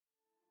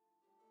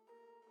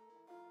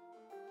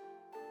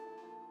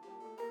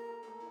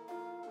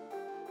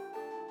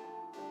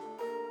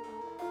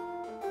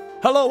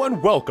Hello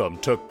and welcome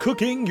to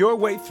Cooking Your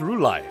Way Through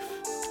Life.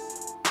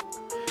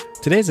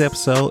 Today's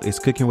episode is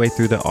Cooking Your Way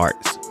Through the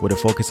Arts with a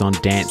focus on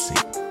dancing.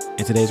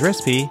 And today's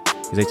recipe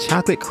is a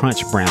chocolate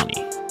crunch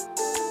brownie.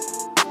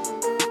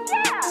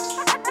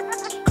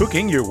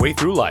 Cooking Your Way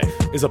Through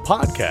Life is a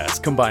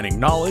podcast combining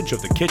knowledge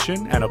of the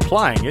kitchen and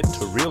applying it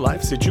to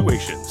real-life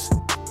situations.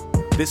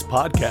 This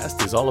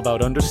podcast is all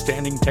about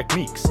understanding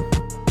techniques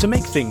to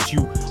make things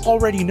you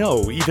already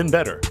know even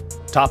better.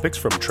 Topics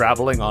from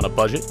traveling on a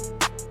budget,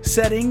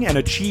 setting and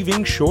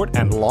achieving short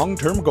and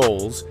long-term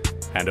goals,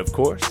 and of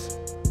course,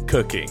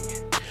 cooking.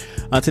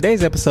 On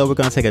today's episode, we're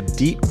going to take a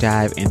deep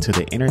dive into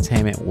the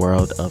entertainment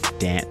world of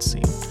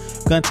dancing.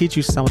 We're going to teach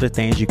you some of the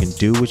things you can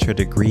do with your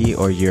degree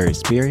or your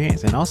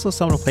experience, and also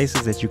some of the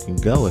places that you can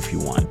go if you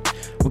want.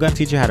 We're going to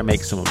teach you how to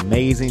make some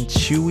amazing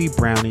chewy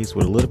brownies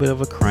with a little bit of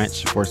a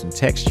crunch for some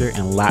texture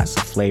and lots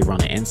of flavor on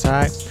the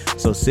inside.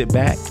 So sit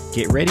back,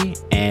 get ready,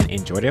 and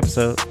enjoy the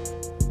episode.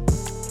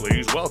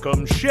 Please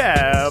welcome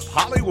Chef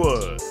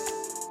Hollywood.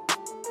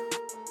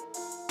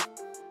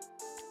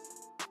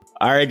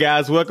 All right,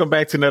 guys, welcome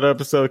back to another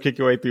episode of Kick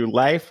Your Way Through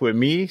Life with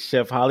me,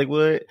 Chef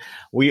Hollywood.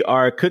 We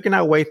are cooking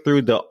our way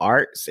through the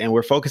arts, and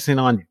we're focusing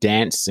on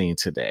dancing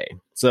today.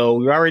 So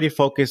we already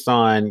focused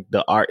on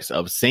the arts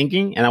of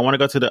singing, and I want to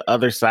go to the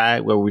other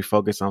side where we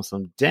focus on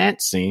some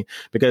dancing,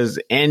 because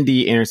in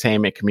the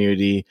entertainment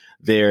community,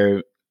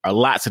 there are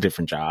lots of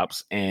different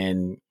jobs,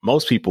 and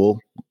most people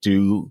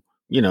do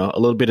a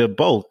little bit of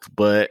both,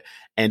 but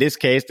in this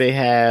case, they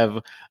have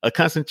a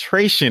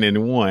concentration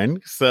in one.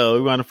 So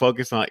we want to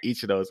focus on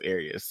each of those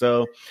areas.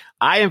 So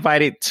I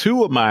invited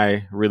two of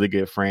my really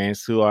good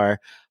friends who are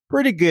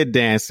pretty good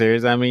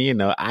dancers. I mean,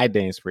 I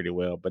dance pretty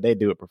well, but they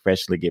do it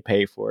professionally, get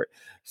paid for it.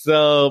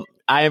 So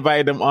I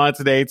invited them on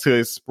today to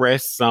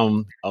express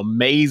some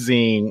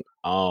amazing,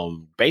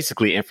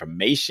 basically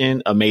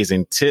information,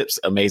 amazing tips,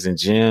 amazing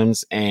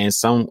gems, and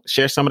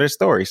share some of their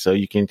stories so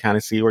you can kind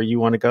of see where you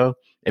want to go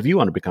if you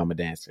want to become a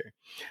dancer.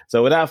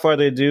 So without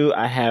further ado,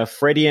 I have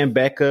Freddie and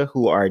Becca,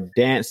 who are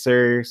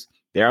dancers.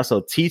 They're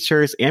also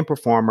teachers and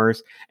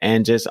performers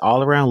and just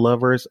all around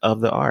lovers of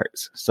the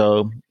arts.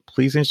 So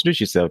please introduce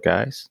yourself,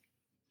 guys.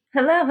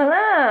 Hello.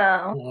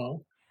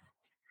 Hello.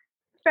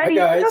 Freddie, you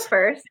go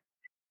first.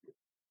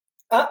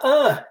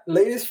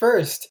 Ladies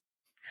first.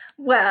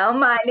 Well,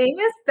 my name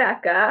is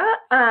Becca.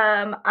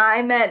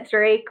 I met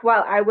Drake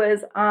while I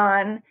was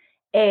on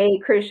a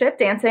cruise ship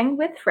dancing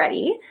with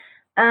Freddie.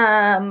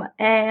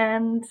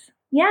 And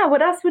yeah,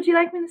 what else would you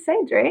like me to say,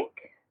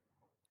 Drake?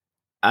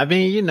 I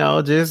mean,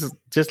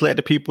 just let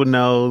the people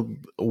know,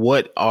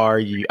 what are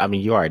you? I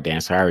mean, you are a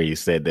dancer. I already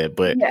said that,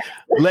 but yes.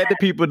 Let the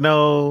people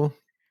know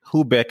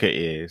who Becca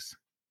is.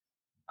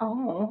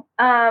 Oh,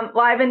 well,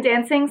 I've been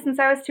dancing since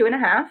I was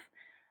 2.5.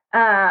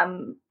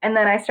 And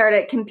then I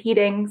started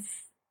competing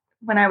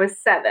when I was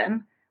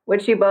 7,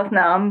 which you both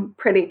know I'm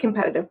a pretty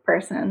competitive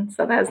person.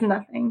 So that has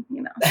nothing,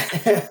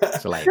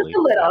 Slightly. Just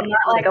a little,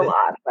 not like a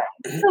lot, but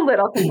just a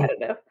little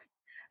competitive.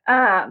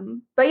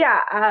 But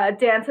yeah,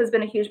 dance has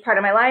been a huge part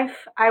of my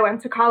life. I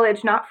went to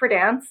college not for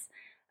dance.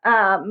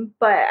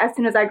 But as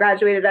soon as I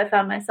graduated, I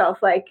found myself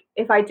like,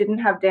 if I didn't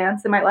have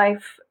dance in my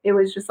life, it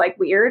was just like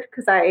weird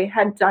because I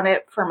had done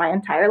it for my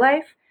entire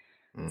life.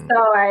 So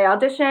I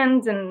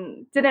auditioned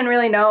and didn't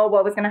really know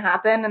what was going to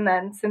happen. And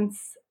then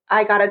since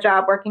I got a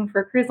job working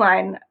for a cruise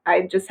line,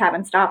 I just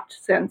haven't stopped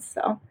since.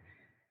 So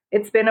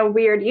it's been a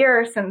weird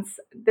year since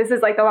this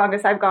is like the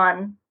longest I've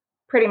gone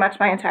pretty much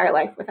my entire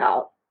life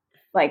without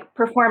like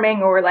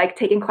performing or like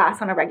taking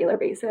class on a regular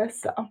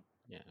basis. So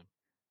yeah,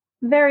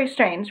 very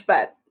strange,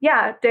 but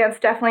yeah, dance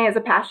definitely is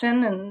a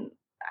passion, and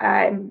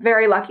I'm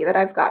very lucky that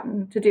I've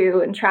gotten to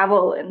do and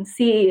travel and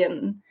see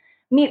and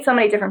meet so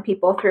many different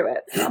people through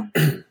it. So.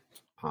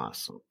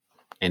 Awesome.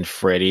 And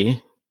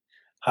Freddie.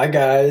 Hi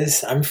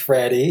guys, I'm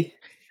Freddie.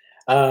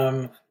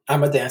 I'm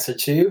a dancer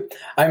too.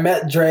 I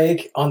met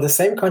Drake on the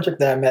same contract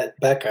that I met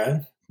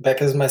Becca.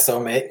 Becca's my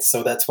soulmate,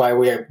 so that's why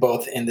we are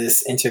both in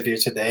this interview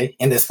today,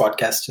 in this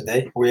podcast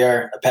today. We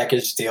are a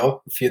package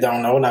deal. If you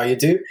don't know, now you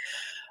do.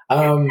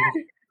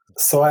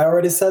 So I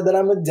already said that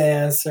I'm a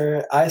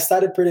dancer. I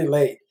started pretty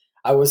late.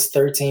 I was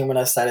 13 when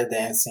I started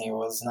dancing. It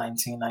was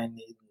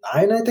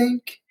 1999, I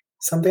think,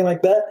 something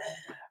like that.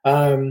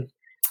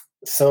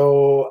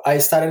 So I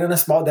started in a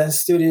small dance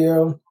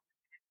studio,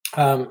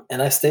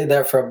 and I stayed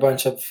there for a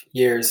bunch of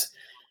years.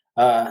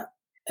 And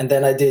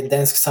then I did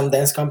some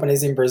dance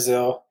companies in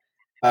Brazil.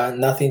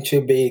 Nothing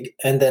too big.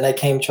 And then I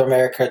came to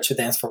America to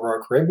dance for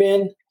Royal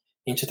Caribbean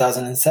in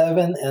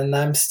 2007, and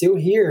I'm still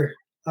here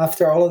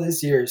after all of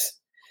these years.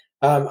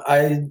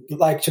 I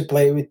like to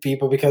play with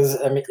people because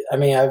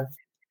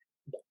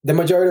the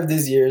majority of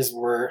these years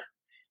were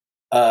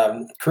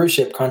cruise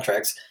ship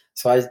contracts.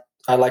 So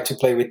I like to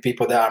play with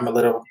people that I'm a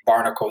little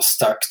barnacle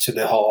stuck to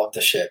the hull of the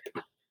ship,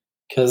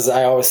 because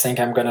I always think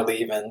I'm going to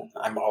leave and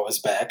I'm always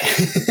back.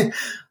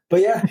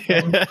 But yeah,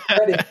 I'm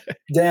ready.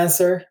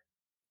 Dancer.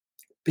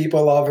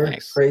 People lover,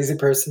 nice. Crazy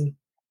person.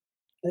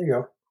 There you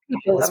go.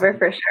 People lover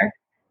for sure.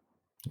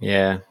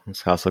 Yeah,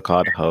 it's also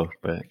called a hoe,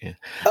 but yeah.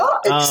 Oh,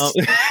 Um,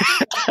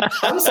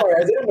 I'm sorry,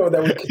 I didn't know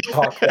that we could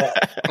talk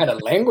that kind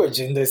of language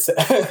in this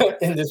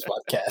in this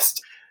podcast.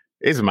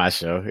 it's my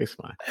show. It's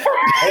fine.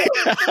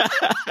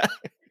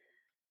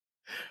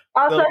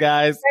 Also, So,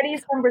 guys,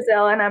 Freddie's from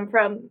Brazil and I'm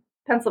from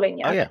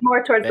Pennsylvania. oh yeah,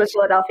 More towards the that's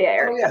Philadelphia Oh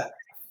area. yeah,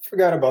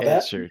 forgot about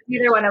that's that. true.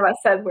 Neither one of us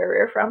said where we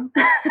were from.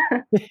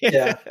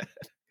 Yeah.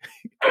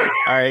 All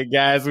right,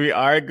 guys, we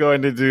are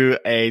going to do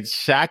a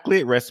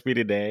chocolate recipe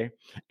today.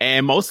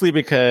 And mostly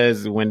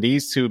because when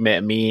these two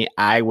met me,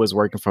 I was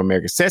working for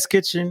America's Test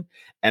Kitchen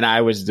and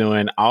I was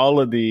doing all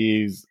of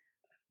these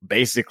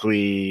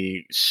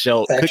basically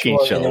cooking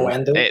Sexual shows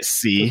innuendo at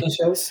sea. cooking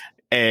shows.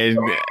 And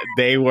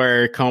they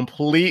were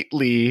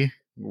completely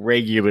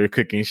regular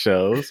cooking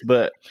shows.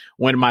 But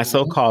when my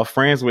so-called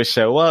friends would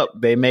show up,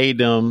 they made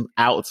them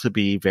out to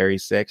be very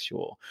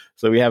sexual.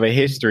 So we have a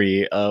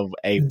history of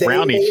a They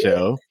brownie made it?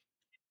 show.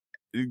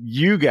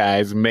 You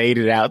guys made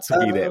it out to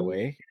be that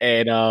way.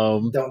 And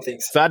Don't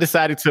think so. so I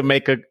decided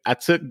to I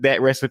took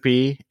that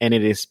recipe and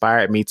it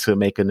inspired me to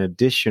make an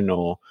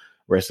additional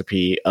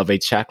recipe of a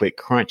chocolate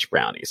crunch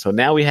brownie. So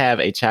now we have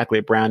a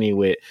chocolate brownie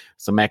with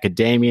some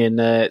macadamia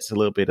nuts, a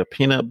little bit of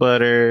peanut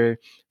butter,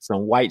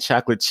 some white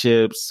chocolate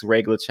chips,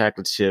 regular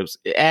chocolate chips.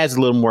 It adds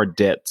a little more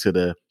depth to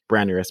the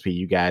brownie recipe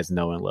you guys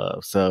know and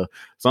love. So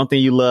something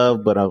you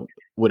love, but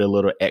with a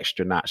little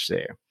extra notch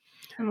there.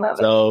 I love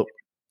it. So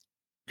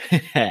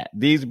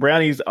these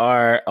brownies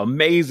are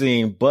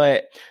amazing,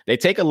 but they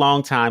take a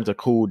long time to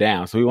cool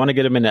down. So we want to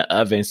get them in the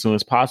oven as soon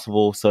as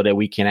possible so that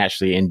we can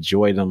actually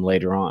enjoy them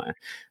later on.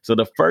 So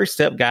the first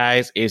step,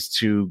 guys, is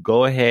to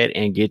go ahead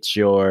and get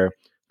your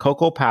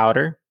cocoa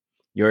powder,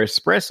 your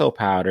espresso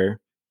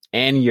powder,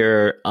 and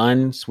your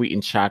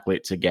unsweetened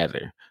chocolate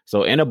together.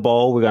 So in a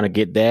bowl, we're going to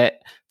get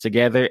that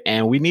together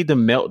and we need to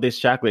melt this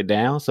chocolate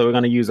down. So we're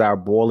going to use our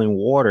boiling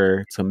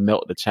water to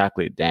melt the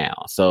chocolate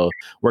down. So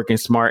working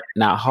smart,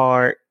 not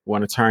hard. We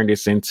want to turn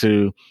this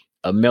into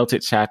a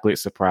melted chocolate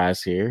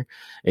surprise here.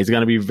 It's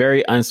going to be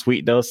very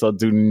unsweet though. So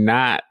do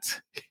not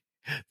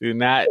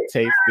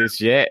taste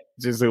this yet.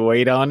 Just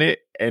wait on it.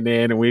 And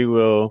then we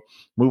will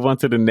move on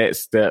to the next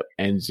step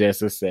in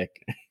just a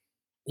second.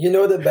 You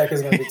know that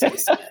Becca's going to be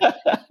tasting it.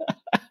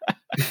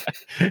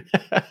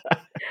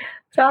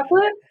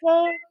 Chocolate?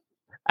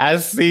 I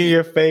see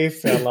your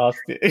face. I lost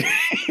it.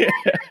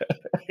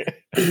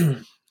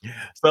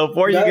 So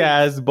for you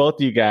guys, both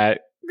of you guys,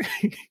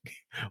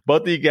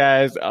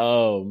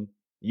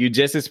 you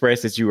just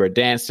expressed that you were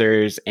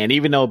dancers, and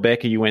even though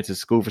Becca, you went to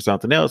school for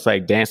something else,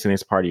 like dancing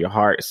is part of your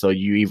heart, so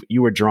you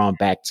were drawn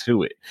back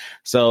to it.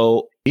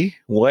 So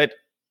what,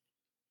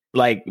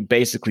 like,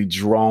 basically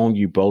drawn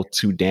you both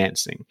to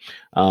dancing?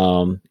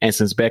 And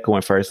since Becca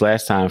went first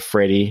last time,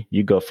 Freddie,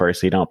 you go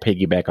first, so you don't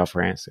piggyback off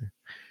her answer.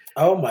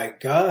 Oh my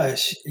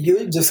gosh,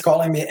 you're just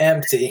calling me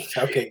empty.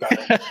 Okay, got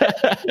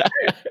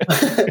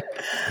it.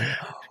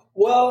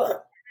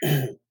 Well,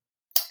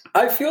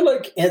 I feel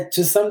like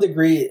to some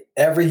degree,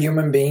 every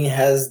human being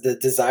has the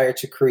desire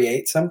to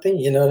create something.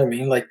 You know what I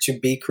mean? Like to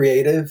be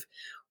creative,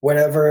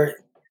 whatever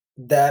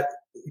that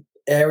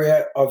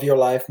area of your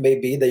life may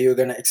be that you're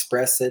going to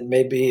express it.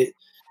 Maybe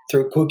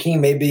through cooking,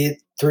 maybe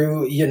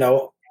through,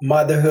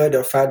 motherhood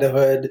or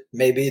fatherhood,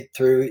 maybe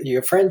through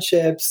your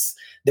friendships,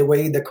 the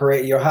way you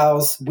decorate your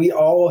house. We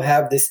all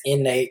have this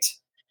innate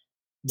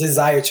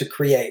desire to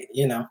create,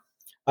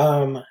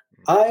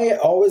 I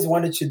always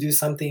wanted to do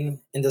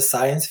something in the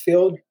science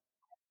field,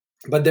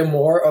 but the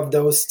more of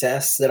those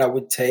tests that I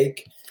would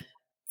take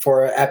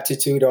for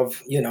aptitude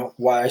of,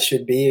 why I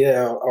should be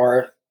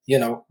or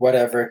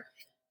whatever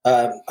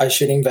I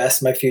should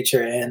invest my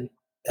future in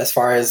as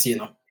far as,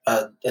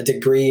 a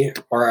degree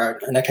or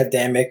an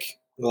academic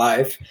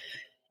life,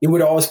 it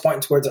would always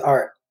point towards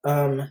art.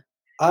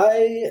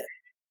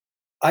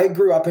 I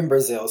grew up in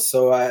Brazil,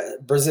 so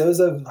Brazil is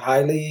a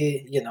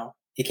highly,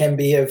 it can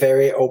be a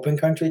very open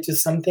country to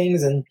some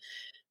things and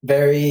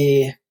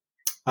very,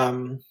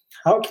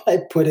 how can I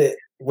put it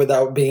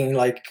without being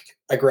like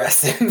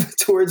aggressive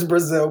towards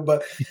Brazil?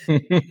 But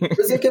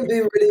Brazil can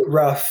be really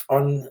rough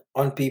on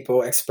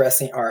people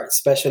expressing art,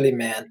 especially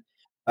men.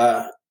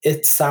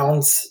 It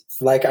sounds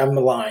like I'm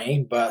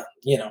lying, but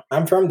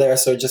I'm from there,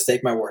 so just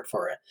take my word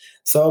for it.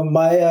 So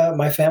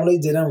my family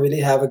didn't really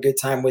have a good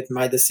time with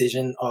my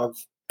decision of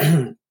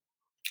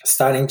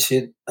starting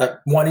to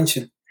wanting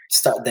to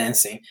start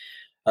dancing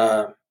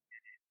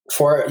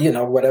for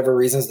whatever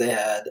reasons they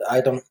had.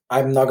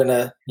 I'm not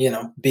gonna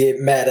be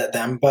mad at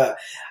them, but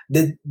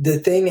the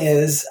thing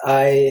is,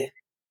 I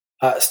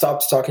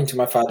stopped talking to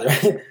my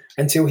father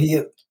until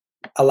he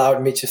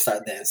allowed me to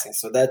start dancing.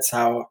 So that's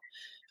how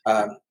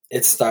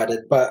it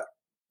started. But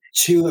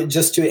to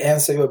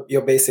answer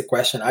your basic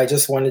question, I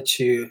just wanted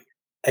to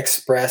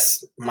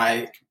express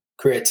my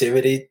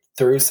creativity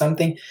through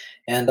something,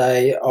 and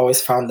I always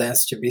found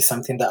dance to be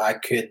something that I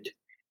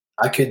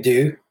could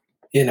do.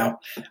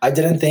 I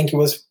didn't think it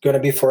was going to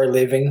be for a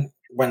living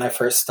when I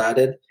first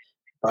started,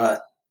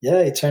 but yeah,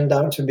 it turned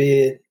out to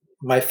be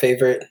my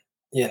favorite,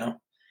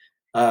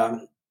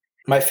 um,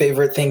 my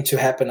favorite thing to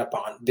happen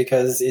upon,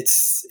 because it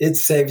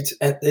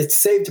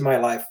saved my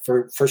life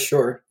for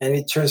sure, and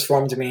it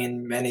transformed me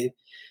in many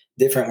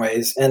different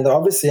ways. And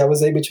obviously, I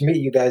was able to meet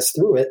you guys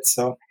through it.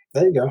 So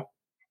there you go.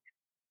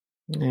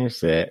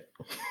 That's it.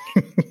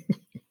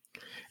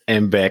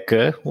 And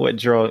Becca, what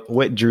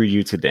drew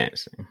you to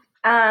dancing?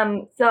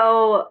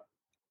 So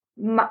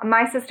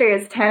my sister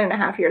is 10 and a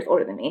half years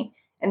older than me,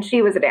 and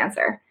she was a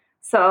dancer.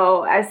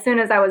 So as soon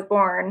as I was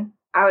born,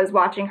 I was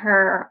watching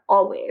her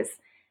always.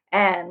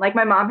 And like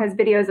my mom has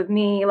videos of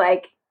me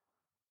like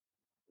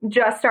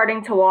just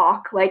starting to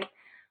walk, like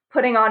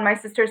putting on my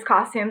sister's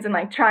costumes and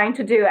like trying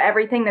to do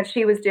everything that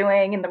she was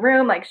doing in the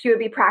room. Like she would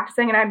be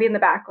practicing and I'd be in the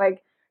back,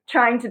 like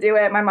trying to do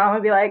it. My mom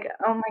would be like,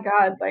 "Oh my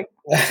God, like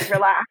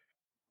relax."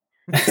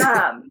 So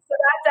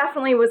that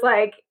definitely was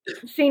like,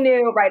 she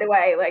knew right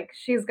away, like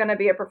she's going to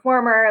be a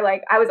performer.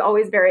 Like I was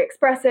always very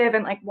expressive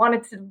and like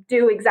wanted to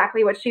do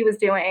exactly what she was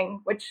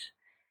doing, which,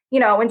 you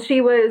know, when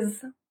she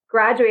was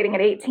graduating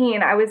at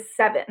 18, I was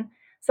 7.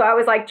 So I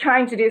was like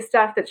trying to do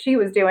stuff that she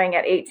was doing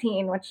at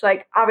 18, which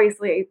like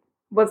obviously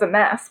was a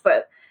mess,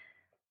 but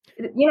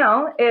you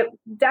know, it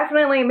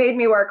definitely made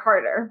me work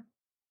harder.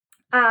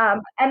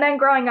 And then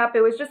growing up,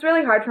 it was just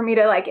really hard for me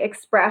to like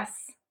express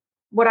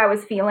what I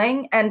was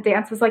feeling. And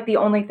dance was like the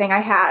only thing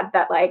I had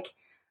that like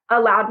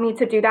allowed me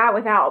to do that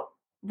without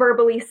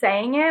verbally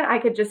saying it. I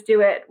could just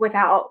do it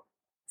without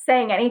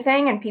saying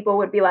anything. And people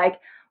would be like,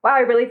 wow, I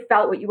really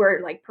felt what you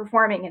were like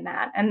performing in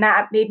that. And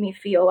that made me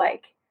feel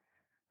like,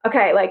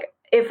 okay, like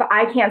if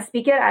I can't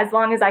speak it, as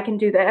long as I can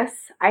do this,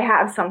 I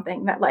have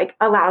something that like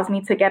allows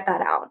me to get that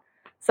out.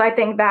 So I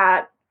think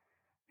that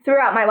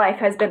throughout my life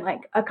has been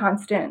like a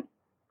constant,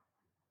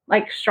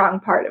 like strong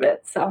part of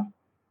it. So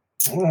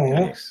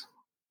Nice.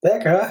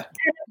 Becca.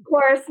 And of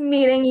course,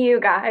 meeting you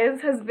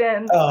guys has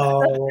been.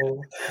 Oh,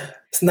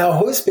 so now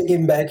who's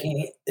speaking back?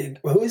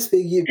 Who's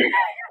speaking?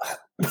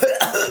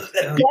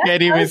 You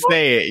can't even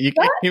say it. You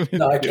can't even.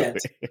 No, I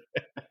can't.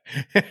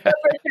 For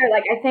sure,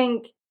 like I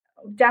think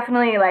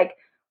definitely like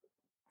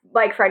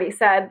Freddie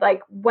said,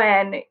 like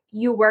when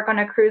you work on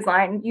a cruise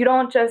line, you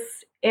don't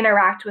just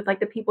interact with like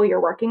the people you're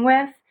working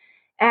with,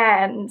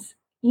 and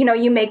you know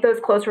you make those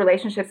close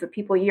relationships with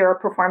people you're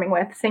performing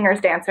with, singers,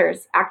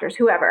 dancers, actors,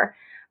 whoever.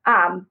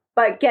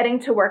 But getting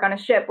to work on a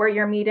ship where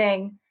you're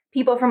meeting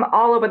people from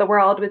all over the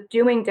world with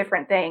doing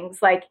different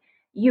things, like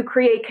you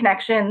create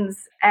connections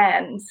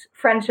and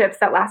friendships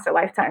that last a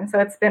lifetime. So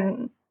it's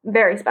been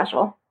very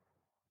special.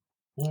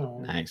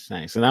 Nice.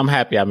 And I'm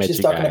happy I met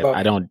you guys.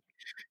 I don't.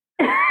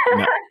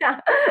 No,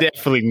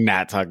 definitely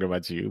not talking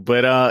about you,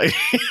 but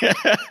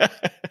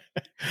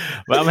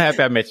but I'm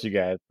happy I met you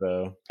guys.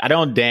 So I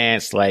don't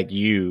dance like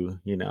you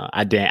know.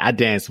 I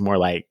dance more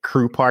like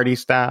crew party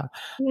style.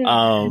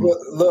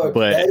 Look,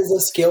 that is a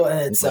skill in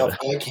itself.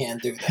 I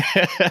can't do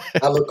that.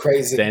 I look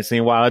crazy.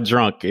 Dancing while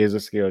drunk is a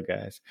skill,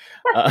 guys.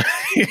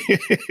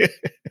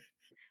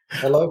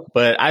 Hello.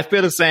 But I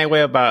feel the same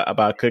way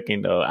about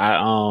cooking though.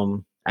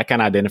 I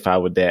kind of identify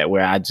with that,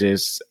 where I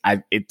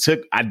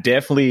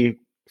definitely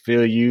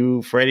feel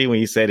you, Freddie, when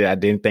you said it. I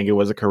didn't think it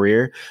was a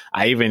career.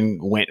 I even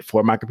went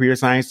for my computer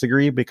science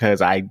degree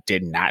because I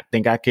did not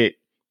think I could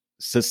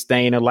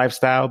sustain a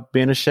lifestyle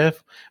being a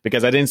chef,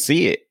 because I didn't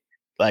see it.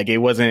 Like it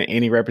wasn't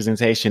any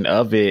representation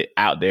of it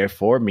out there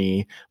for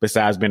me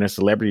besides being a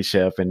celebrity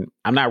chef. And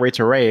I'm not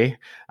Rachel Ray.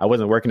 I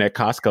wasn't working at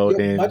Costco.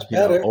 Then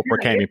Oprah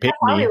came and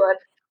picked me.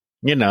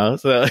 You know,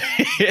 so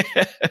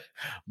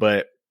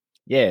but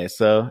yeah,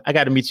 so I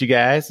got to meet you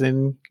guys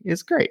and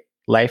it's great.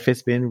 Life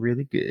has been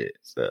really good.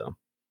 So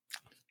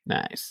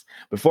nice.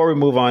 Before we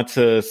move on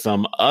to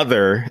some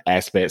other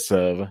aspects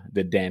of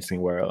the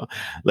dancing world,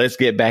 let's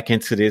get back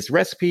into this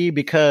recipe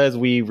because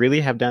we really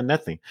have done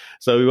nothing.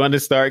 So we want to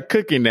start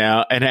cooking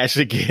now and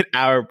actually get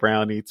our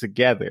brownie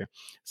together.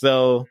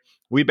 So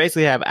we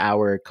basically have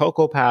our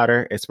cocoa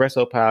powder,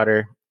 espresso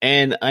powder,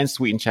 and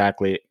unsweetened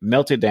chocolate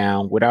melted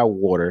down with our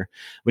water.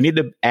 We need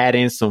to add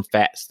in some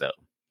fats though.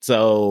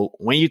 So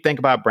when you think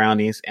about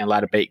brownies and a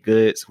lot of baked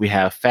goods, we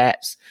have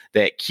fats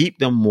that keep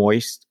them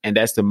moist. And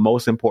that's the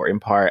most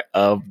important part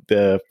of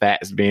the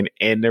fats being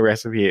in the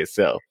recipe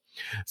itself.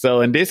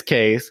 So in this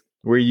case,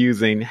 we're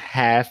using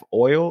half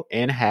oil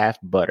and half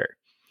butter.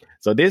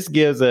 So this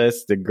gives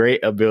us the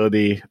great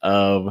ability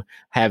of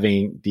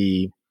having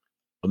the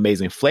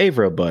amazing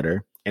flavor of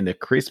butter and the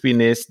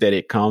crispiness that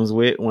it comes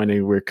with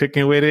when we're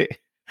cooking with it.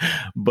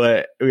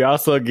 But we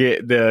also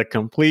get the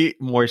complete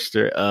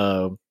moisture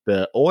of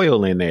the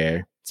oil in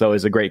there. So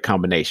it's a great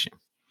combination.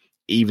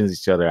 Evens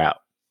each other out.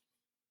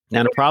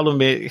 Now the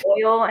problem is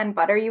oil and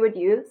butter you would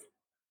use?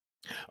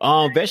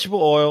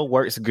 Vegetable oil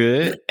works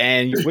good.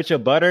 And with your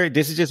butter,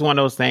 this is just one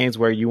of those things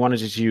where you want to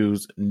just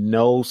use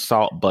no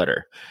salt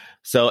butter.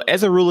 So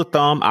as a rule of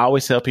thumb, I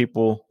always tell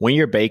people when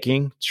you're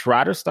baking,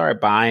 try to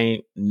start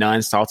buying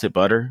non-salted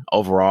butter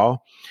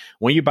overall.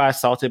 When you buy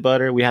salted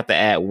butter, we have to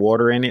add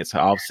water in it to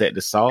offset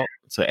the salt.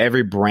 So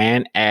every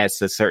brand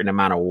adds a certain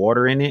amount of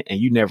water in it and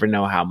you never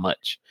know how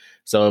much.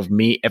 So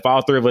if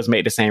all three of us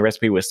make the same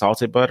recipe with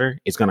salted butter,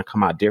 it's going to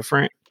come out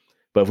different.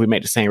 But if we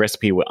make the same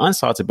recipe with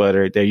unsalted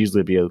butter, they'll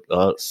usually be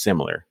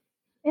similar.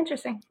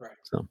 Interesting. Right.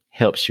 So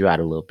helps you out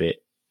a little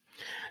bit.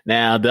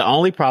 Now, the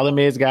only problem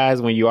is,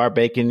 guys, when you are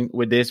baking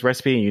with this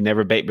recipe and you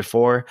never baked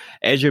before,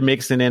 as you're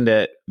mixing in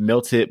that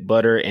melted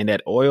butter and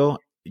that oil,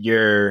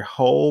 your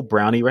whole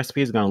brownie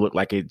recipe is going to look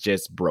like it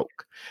just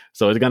broke.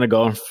 So it's going to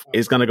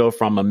go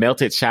from a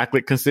melted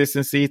chocolate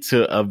consistency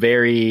to a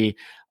very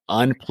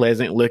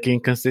unpleasant looking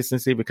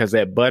consistency because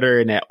that butter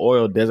and that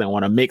oil doesn't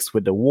want to mix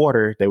with the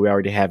water that we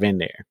already have in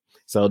there.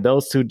 So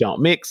those two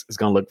don't mix. It's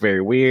going to look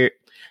very weird.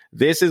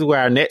 This is where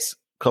our next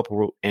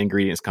couple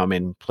ingredients come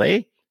in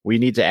play. We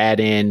need to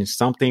add in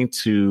something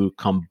to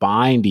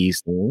combine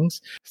these things.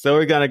 So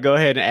we're going to go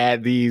ahead and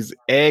add these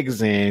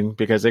eggs in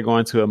because they're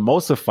going to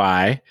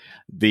emulsify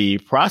the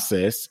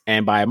process.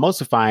 And by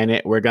emulsifying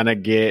it, we're going to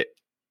get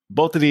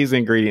both of these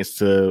ingredients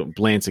to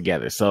blend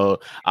together. So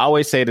I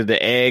always say that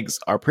the eggs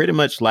are pretty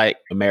much like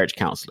a marriage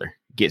counselor.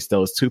 Gets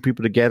those two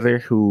people together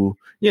who,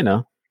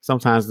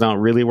 sometimes don't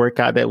really work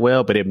out that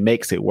well, but it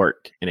makes it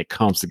work and it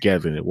comes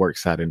together and it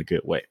works out in a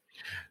good way.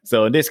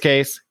 So in this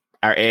case,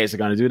 our eggs are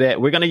going to do that.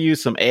 We're going to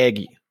use some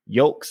egg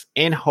yolks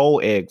and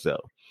whole eggs,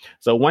 though.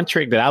 So one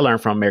trick that I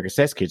learned from America's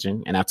Test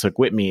Kitchen and I took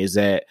with me is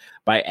that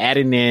by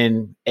adding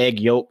in egg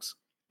yolks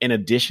in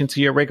addition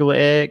to your regular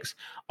eggs,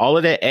 all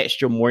of that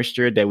extra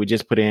moisture that we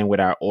just put in with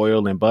our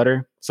oil and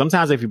butter,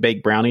 sometimes if you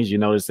bake brownies, you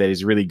notice that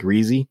it's really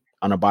greasy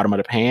on the bottom of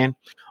the pan.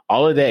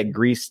 All of that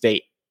grease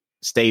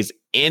stays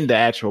in the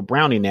actual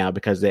brownie now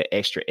because that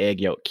extra egg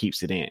yolk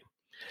keeps it in.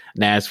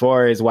 Now, as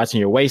far as watching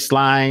your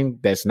waistline,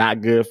 that's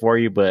not good for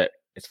you, but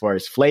as far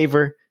as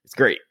flavor, it's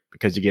great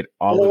because you get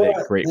all of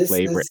that great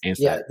flavor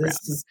inside. Yeah, this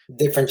is a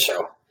different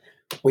show.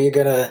 We're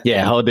gonna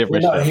whole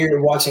different we're not show.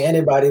 here watching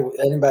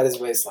anybody's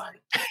waistline.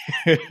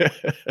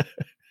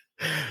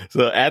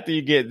 So after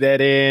you get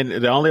that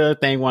in, the only other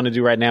thing you want to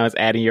do right now is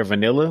adding your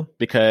vanilla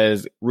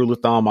because rule of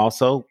thumb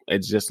also,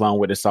 it's just along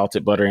with the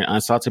salted butter and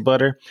unsalted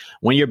butter.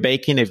 When you're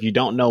baking, if you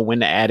don't know when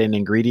to add in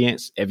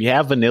ingredients, if you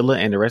have vanilla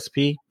in the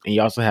recipe and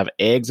you also have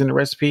eggs in the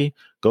recipe,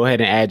 go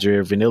ahead and add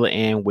your vanilla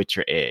in with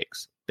your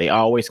eggs. They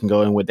always can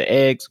go in with the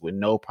eggs with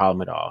no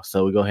problem at all.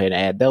 So we go ahead and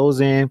add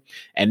those in.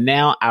 And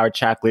now our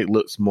chocolate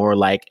looks more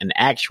like an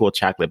actual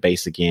chocolate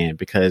base again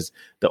because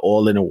the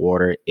oil and the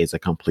water is a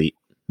complete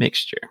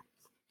mixture.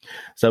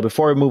 So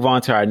before we move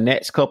on to our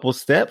next couple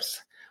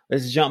steps,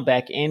 let's jump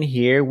back in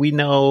here. We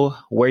know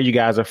where you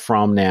guys are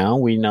from now.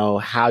 We know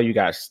how you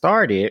got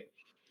started.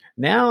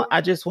 Now, I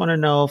just want to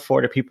know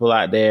for the people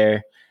out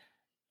there,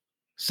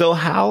 so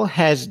how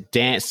has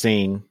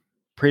dancing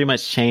pretty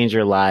much changed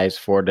your lives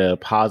for the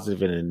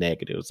positive and the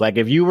negatives? Like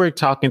if you were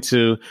talking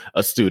to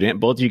a student,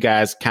 both of you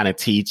guys kind of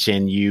teach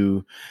and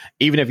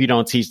even if you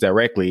don't teach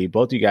directly,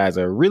 both of you guys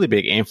are really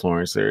big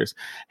influencers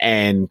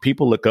and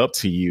people look up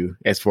to you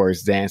as far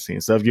as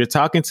dancing. So if you're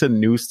talking to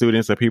new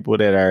students or people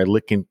that are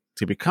looking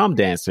to become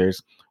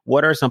dancers,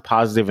 what are some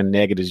positive and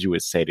negatives you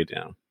would say to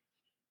them?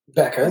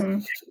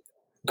 Becca,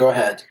 go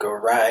ahead. Go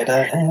right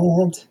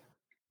ahead.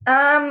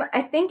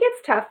 I think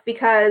it's tough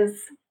because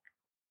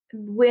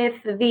with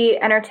the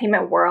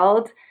entertainment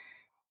world,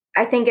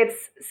 I think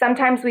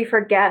sometimes we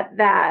forget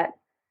that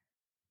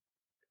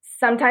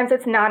sometimes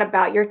it's not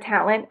about your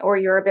talent or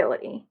your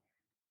ability.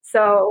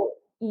 So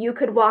you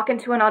could walk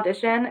into an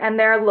audition and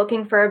they're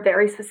looking for a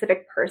very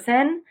specific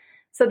person.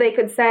 So they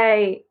could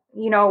say,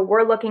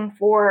 we're looking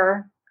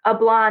for a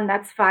blonde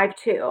that's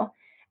 5'2".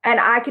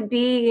 And I could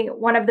be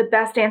one of the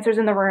best dancers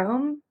in the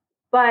room,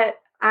 but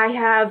I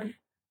have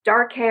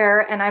dark hair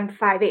and I'm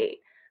 5'8".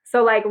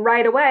 So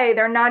right away,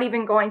 they're not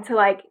even going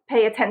to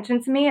pay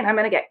attention to me and I'm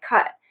going to get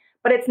cut.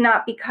 But it's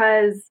not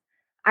because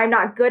I'm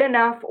not good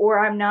enough or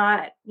I'm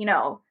not,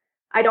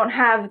 I don't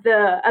have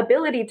the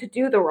ability to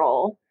do the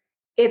role.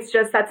 It's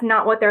just that's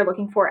not what they're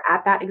looking for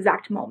at that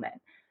exact moment.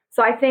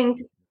 So I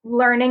think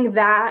learning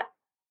that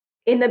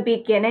in the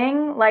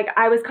beginning,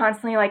 I was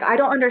constantly I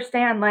don't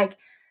understand,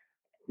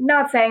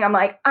 not saying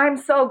I'm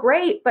so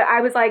great, but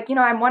I was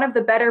I'm one of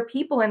the better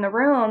people in the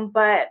room,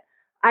 but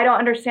I don't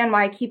understand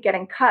why I keep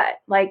getting cut.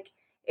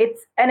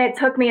 And it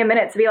took me a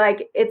minute to be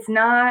it's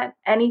not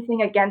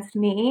anything against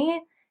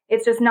me.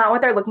 It's just not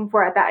what they're looking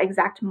for at that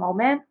exact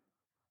moment.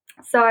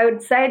 So I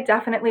would say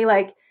definitely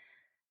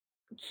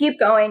keep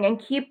going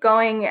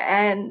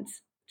and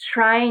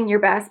trying your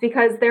best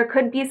because there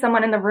could be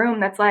someone in the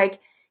room that's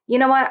you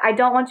know what? I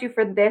don't want you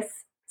for this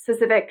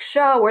specific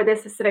show or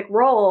this specific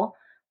role,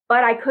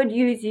 but I could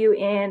use you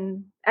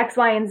in X,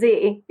 Y, and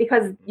Z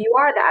because you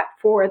are that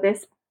for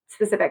this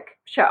specific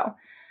show.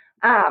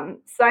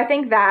 So I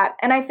think that,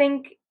 and I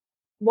think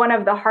one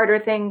of the harder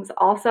things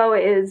also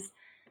is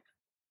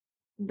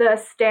the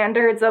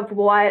standards of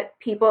what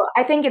people,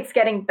 I think it's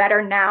getting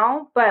better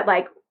now, but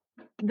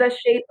the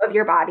shape of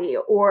your body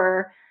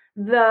or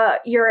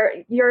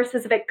your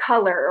specific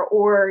color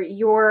or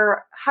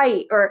your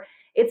height, or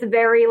it's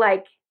very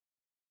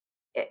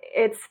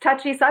it's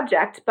touchy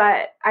subject,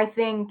 but I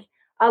think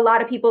a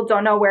lot of people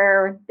don't know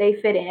where they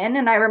fit in.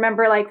 And I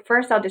remember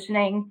first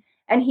auditioning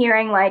and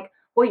hearing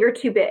well, you're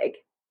too big.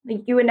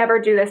 You would never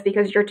do this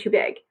because you're too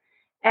big.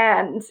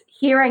 And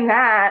hearing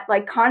that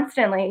like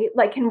constantly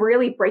like can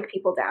really break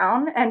people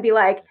down and be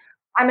like,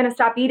 I'm going to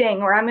stop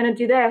eating, or I'm going to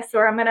do this,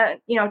 or I'm going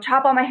to,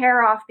 chop all my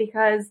hair off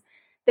because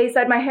they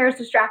said my hair is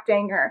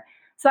distracting. Or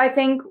so I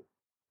think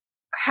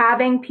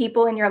having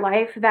people in your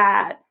life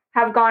that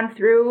have gone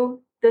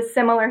through the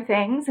similar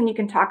things and you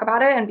can talk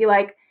about it and be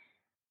like,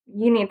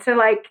 you need to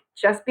like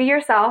just be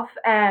yourself,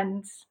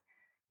 and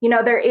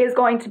there is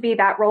going to be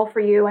that role for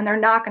you, and they're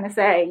not going to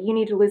say you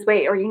need to lose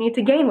weight or you need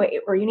to gain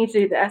weight or you need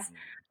to do this.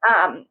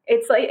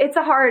 It's like it's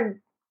a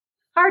hard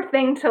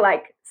thing to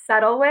like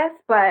settle with,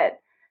 but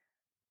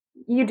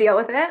you deal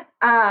with it.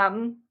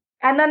 And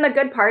then the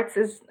good parts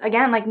is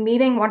again like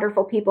meeting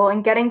wonderful people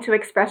and getting to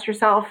express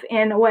yourself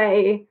in a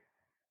way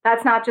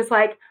that's not just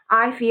like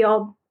I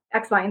feel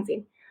X, Y, and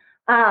Z.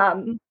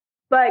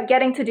 But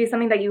getting to do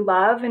something that you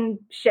love and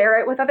share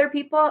it with other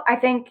people. I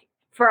think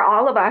for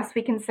all of us,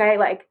 we can say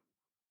like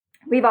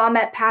we've all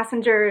met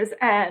passengers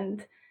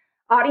and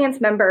audience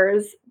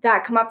members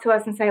that come up to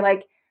us and say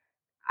like,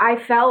 I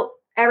felt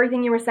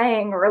everything you were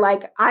saying, or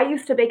like, I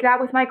used to bake that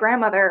with my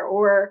grandmother,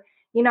 or,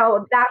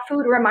 that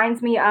food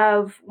reminds me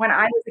of when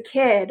I was a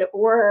kid,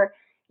 or,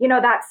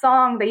 that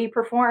song that you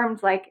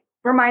performed, like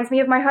reminds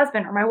me of my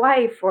husband or my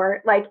wife,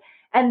 or like,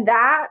 and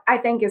that I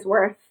think is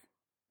worth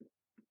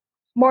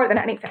more than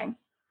anything.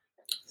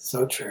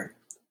 So true.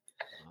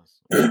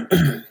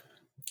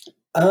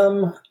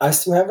 I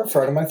still have a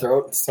frog in my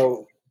throat,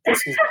 so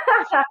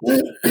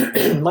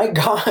my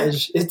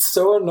gosh, it's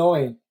so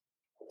annoying.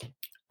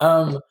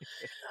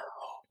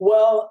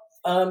 Well,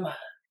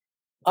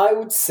 I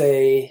would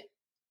say,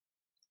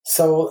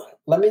 so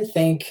let me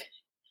think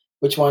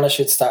which one I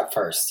should start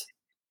first.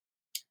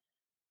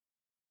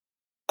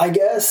 I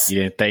guess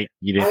you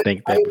didn't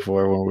think that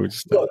before when we were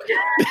just look. You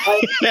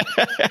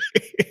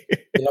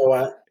know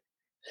what?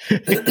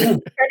 Freddie's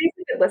a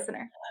good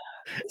listener.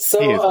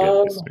 So, he is a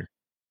good listener.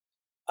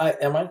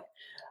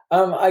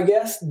 I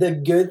guess the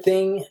good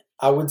thing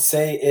I would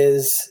say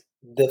is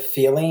the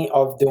feeling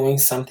of doing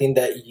something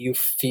that you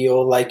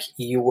feel like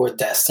you were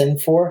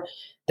destined for,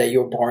 that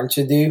you're born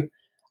to do.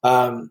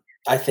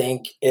 I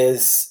think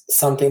is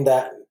something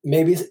that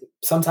maybe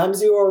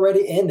sometimes you're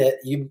already in it,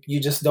 you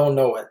just don't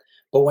know it.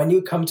 But when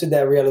you come to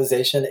that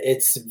realization,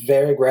 it's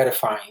very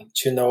gratifying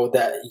to know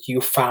that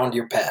you found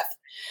your path.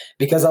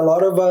 Because a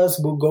lot of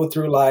us will go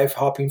through life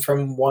hopping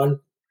from one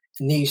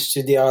niche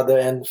to the other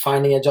and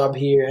finding a job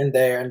here and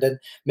there, and then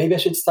maybe I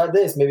should start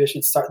this, maybe I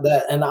should start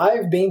that. And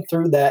I've been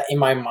through that in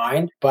my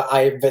mind, but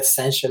I've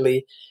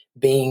essentially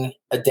been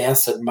a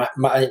dancer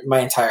my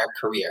entire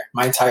career,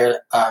 my entire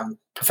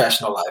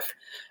professional life.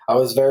 I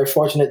was very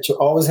fortunate to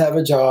always have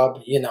a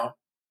job,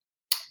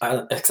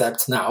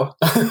 except now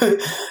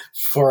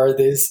for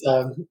this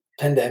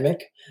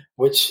pandemic,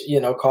 which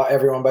caught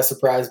everyone by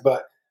surprise.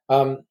 But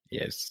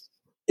yes,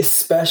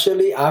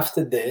 especially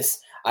after this,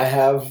 I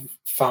have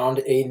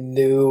found a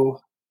new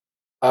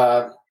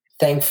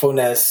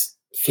thankfulness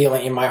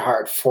feeling in my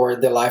heart for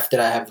the life that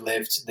I have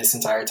lived this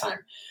entire time.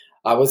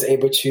 I was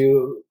able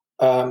to,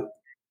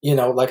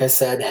 like I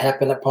said,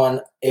 happen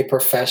upon a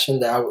profession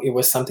that it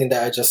was something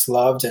that I just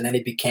loved, and then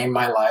it became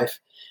my life.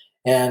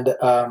 And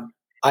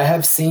I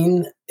have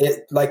seen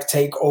it like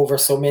take over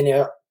so many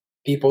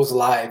people's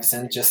lives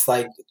and just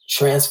like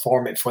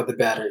transform it for the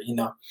better,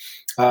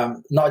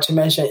 not to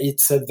mention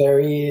it's a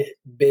very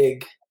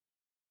big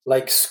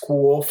like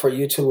school for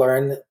you to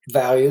learn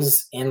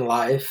values in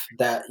life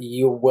that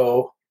you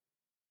will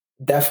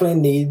definitely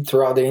need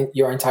throughout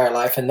your entire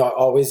life, and not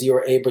always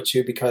you're able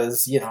to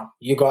because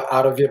you got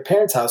out of your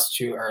parents' house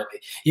too early,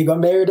 you got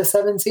married at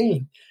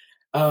 17.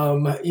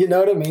 You know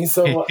what I mean?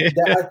 So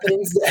there are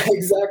things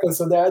exactly.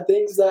 So there are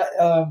things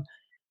that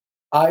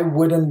I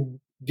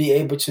wouldn't be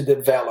able to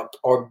develop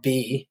or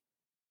be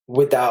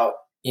without,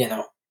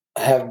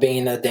 have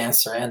been a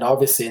dancer, and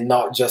obviously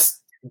not just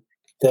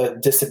the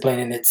discipline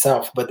in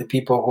itself, but the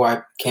people who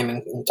I came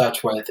in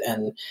touch with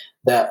and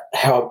that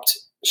helped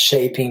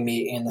shaping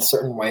me in a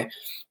certain way.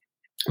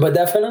 But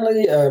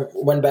definitely,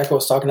 when Becca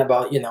was talking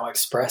about,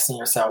 expressing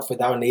yourself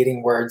without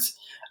needing words,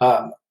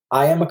 I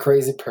am a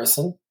crazy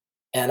person.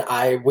 And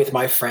with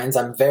my friends,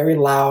 I'm very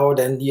loud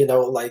and,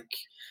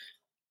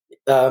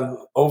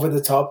 over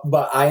the top,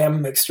 but I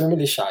am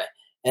extremely shy.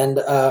 And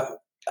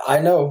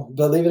I know,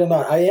 believe it or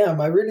not, I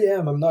really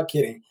am. I'm not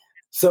kidding.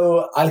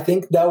 So I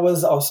think that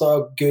was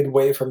also a good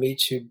way for me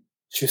to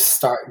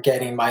start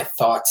getting my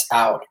thoughts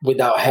out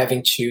without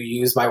having to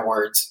use my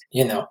words,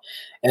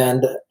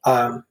 and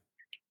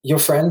your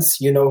friends,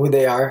 you know who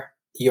they are,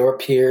 your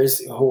peers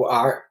who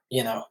are,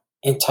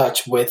 in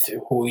touch with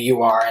who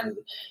you are,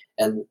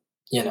 and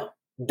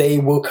they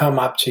will come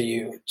up to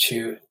you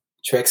to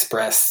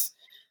express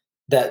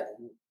that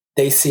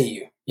they see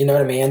you. You know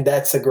what I mean? And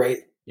that's a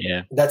great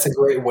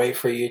way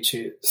for you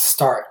to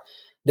start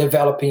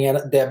developing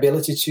the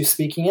ability to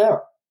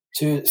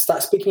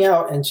start speaking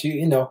out, and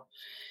to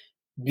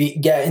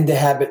get in the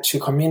habit to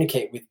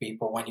communicate with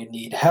people when you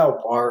need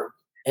help or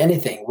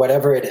anything,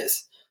 whatever it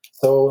is.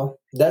 So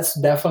that's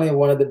definitely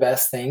one of the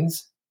best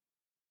things,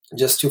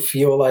 just to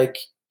feel like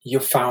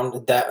you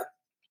found that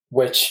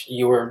which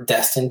you were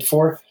destined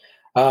for.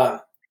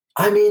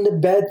 I mean, the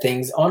bad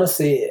things,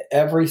 honestly,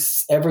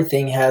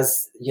 everything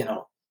has,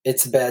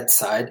 its bad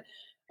side.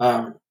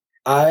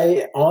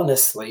 I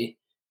honestly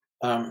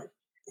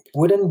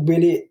wouldn't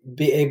really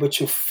be able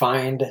to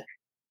find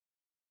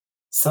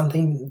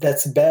something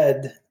that's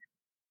bad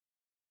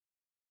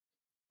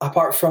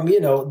apart from,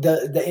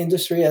 the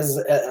industry as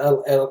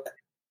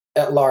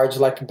at large,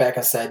 like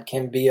Becca said,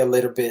 can be a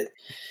little bit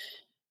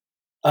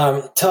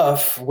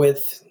tough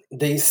with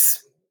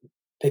these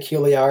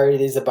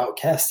peculiarities about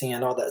casting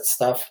and all that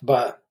stuff.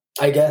 But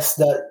I guess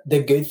that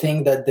the good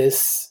thing that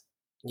this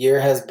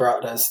year has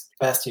brought us,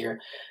 past year,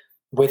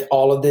 with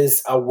all of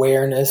this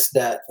awareness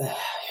that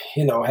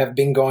have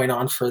been going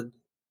on for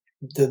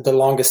the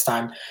longest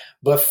time,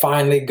 but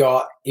finally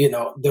got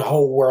the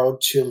whole world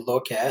to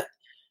look at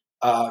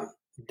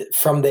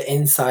from the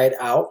inside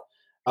out.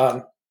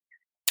 I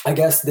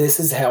guess this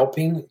is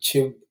helping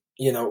to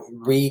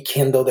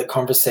rekindle the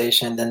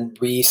conversation and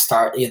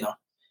restart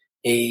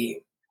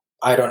a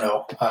I don't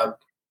know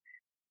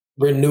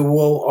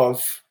renewal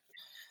of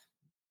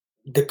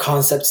the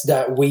concepts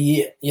that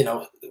we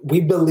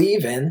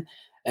believe in,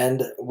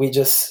 and we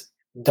just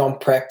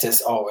don't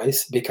practice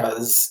always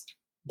because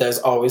there's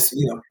always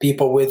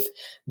people with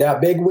there are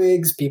big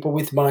wigs, people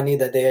with money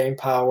that they are in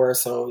power.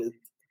 So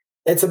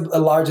it's a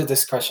larger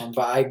discussion,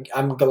 but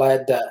I'm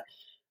glad that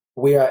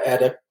we are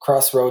at a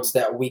crossroads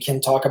that we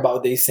can talk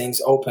about these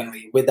things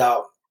openly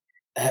without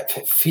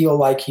feel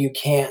like you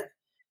can't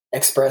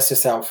express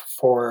yourself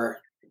for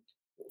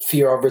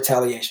fear of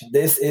retaliation.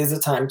 This is a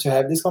time to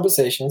have these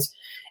conversations,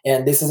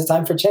 and this is a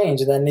time for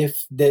change. And then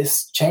if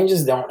these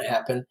changes don't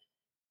happen,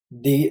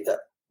 the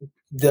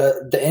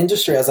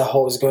industry as a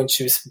whole is going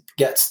to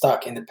get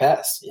stuck in the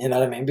past. You know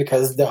what I mean?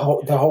 Because the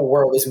whole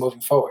world is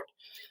moving forward.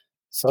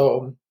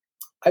 So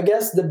I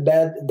guess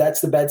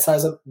that's the bad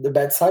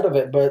side of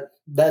it, but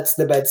that's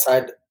the bad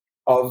side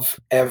of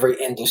every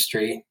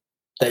industry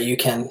that you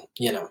can,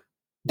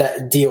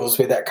 that deals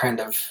with that kind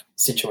of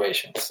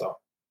situation. So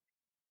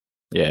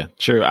Yeah,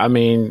 true. I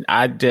mean,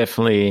 I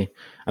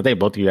think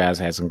both of you guys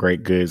had some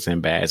great goods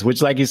and bads,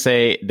 which, like you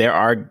say, there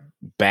are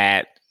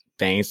bad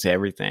things to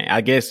everything.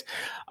 I guess,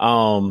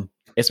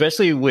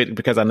 especially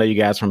because I know you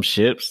guys from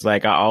ships,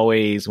 like I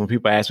always, when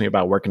people ask me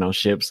about working on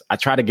ships, I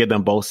try to give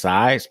them both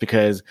sides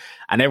because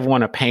I never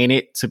want to paint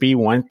it to be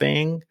one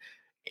thing,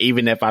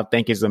 even if I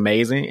think it's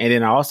amazing. And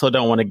then I also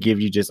don't want to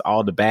give you just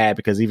all the bad,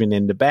 because even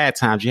in the bad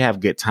times, you have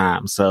good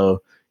times.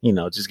 So,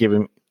 just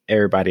giving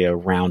everybody a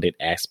rounded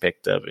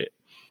aspect of it.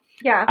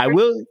 Yeah. I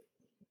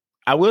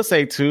will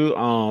say too,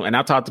 and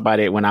I talked about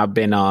it when I've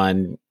been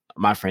on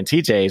my friend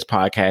TJ's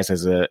podcast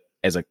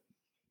as a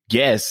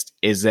guest,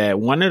 is that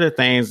one of the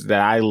things that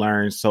I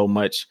learned so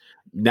much,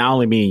 not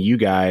only meeting you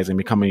guys and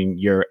becoming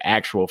your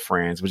actual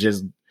friends, but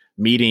just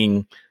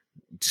meeting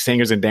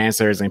singers and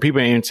dancers and people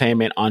in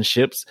entertainment on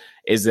ships,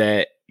 is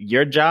that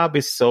your job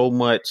is so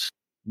much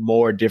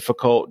more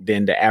difficult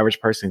than the average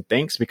person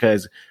thinks,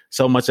 because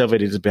so much of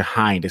it is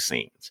behind the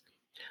scenes.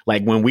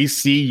 Like when we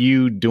see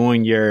you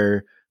doing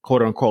your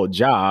quote unquote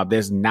job,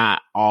 that's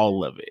not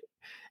all of it.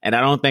 And I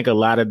don't think a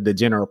lot of the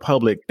general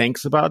public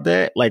thinks about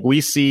that. Like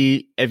we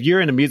see, if you're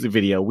in a music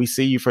video, we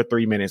see you for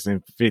 3 minutes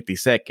and 50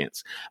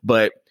 seconds,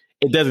 but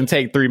it doesn't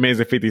take 3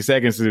 minutes and 50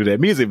 seconds to do that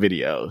music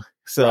video.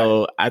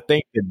 So I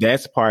think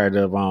that's part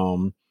of,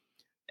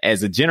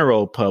 as a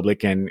general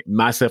public and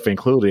myself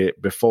included,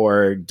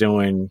 before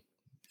doing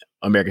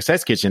America's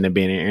Test Kitchen and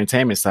being an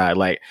entertainment side,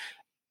 like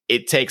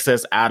it takes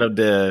us out of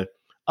the,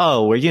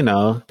 oh,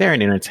 well, they're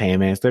in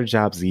entertainment, their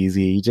job's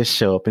easy, you just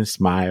show up and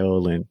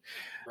smile. And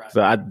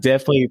so I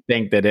definitely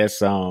think that that's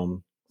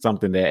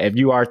something that if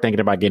you are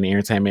thinking about getting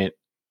entertainment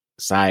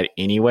side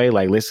anyway,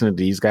 like listen to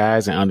these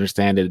guys and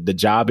understand that the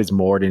job is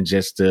more than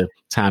just the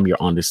time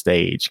you're on the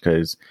stage,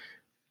 because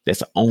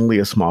that's only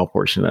a small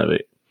portion of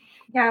it.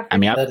 Yeah, I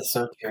mean, that is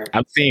so true.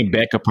 I've seen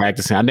Becca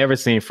practicing. I've never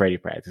seen Freddie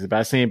practice, but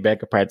I've seen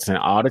Becca practicing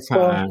all the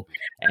time,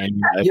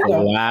 and a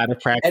lot of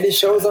practice. And it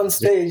shows on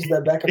stage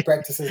that Becca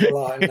practices a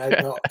lot, and I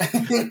don't.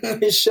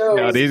 It shows.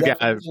 No, these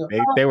guys,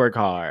 they work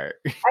hard.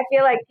 I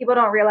feel like people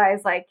don't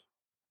realize, like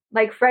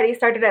Freddie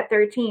started at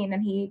 13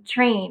 and he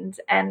trained,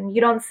 and you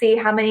don't see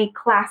how many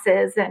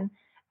classes and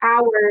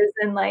hours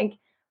and like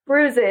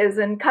bruises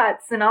and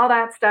cuts and all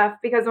that stuff,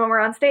 because when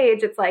we're on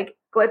stage, it's like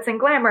glitz and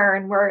glamour,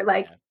 and we're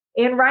like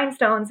in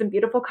rhinestones and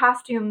beautiful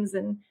costumes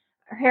and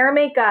hair and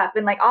makeup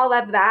and like all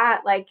of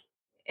that. Like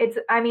it's,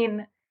 I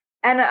mean,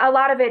 and a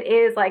lot of it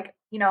is like,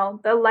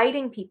 the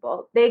lighting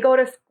people, they go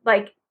to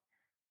like,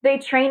 they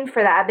train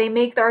for that. They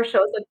make our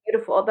shows look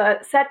beautiful.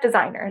 The set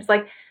designers,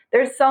 like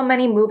there's so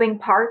many moving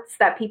parts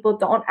that people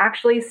don't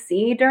actually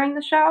see during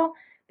the show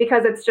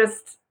because it's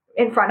just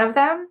in front of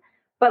them.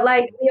 But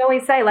like we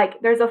always say,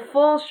 like there's a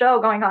full show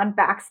going on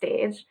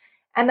backstage.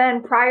 And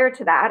then prior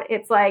to that,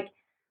 it's like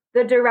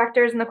the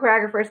directors and the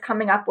choreographers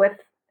coming up with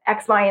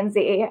X, Y, and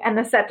Z, and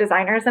the set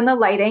designers and the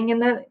lighting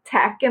and the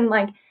tech and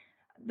like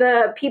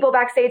the people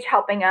backstage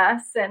helping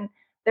us. And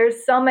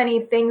there's so many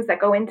things that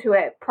go into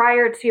it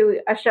prior to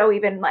a show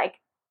even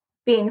like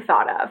being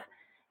thought of.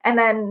 and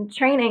then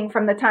training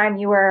from the time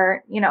you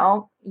were,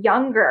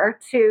 younger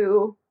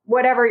to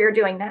whatever you're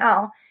doing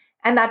now.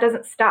 And that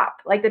doesn't stop.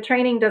 Like the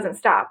training doesn't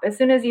stop. As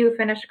soon as you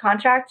finish a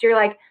contract, you're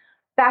like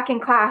back in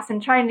class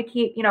and trying to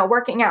keep,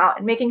 working out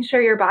and making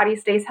sure your body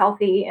stays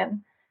healthy.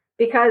 And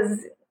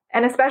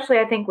especially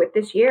I think with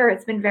this year,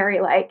 it's been very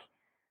like,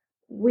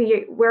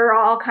 we're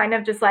all kind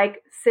of just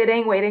like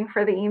sitting, waiting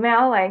for the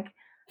email, like,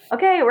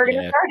 okay, we're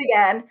going to start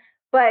again.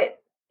 But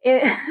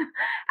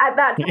at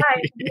that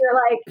time, you're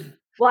like,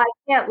 well, I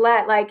can't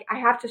I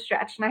have to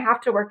stretch and I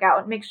have to work out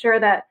and make sure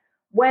that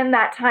when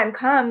that time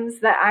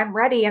comes that I'm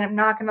ready, and I'm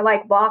not going to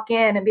like walk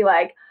in and be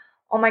like,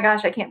 oh my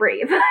gosh, I can't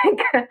breathe.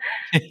 So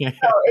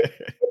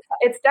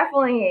it's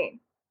definitely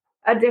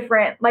a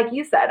different, like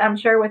you said, I'm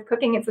sure with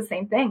cooking, it's the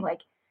same thing.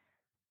 Like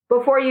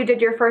before you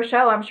did your first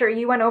show, I'm sure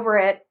you went over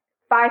it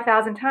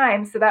 5,000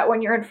 times so that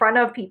when you're in front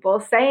of people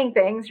saying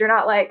things, you're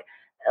not like,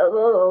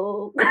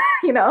 oh,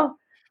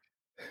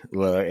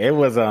 Well, it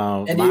was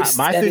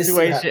my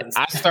situation.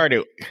 I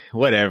started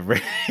whatever.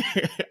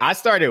 I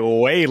started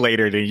way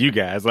later than you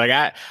guys. Like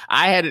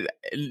I had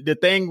the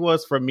thing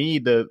was for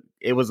me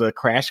it was a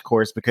crash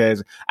course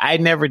because I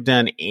had never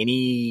done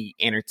any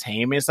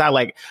entertainment. So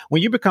like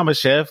when you become a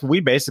chef, we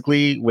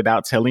basically,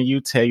 without telling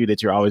you, tell you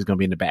that you're always going to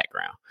be in the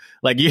background.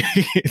 Like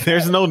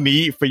there's no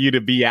need for you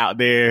to be out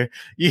there.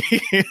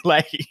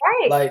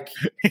 Right.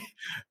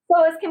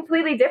 So it's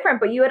completely different,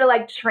 but you had to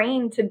like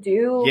train to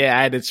do. Yeah,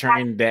 I had to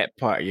train that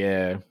part.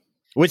 Yeah.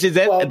 Which is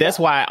that's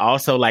why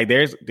also like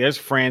there's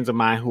friends of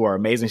mine who are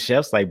amazing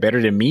chefs, like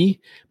better than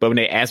me. But when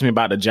they asked me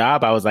about the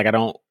job, I was like, I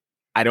don't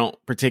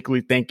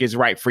particularly think it's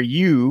right for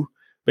you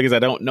because I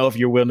don't know if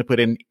you're willing to put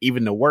in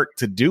even the work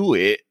to do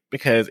it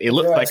because it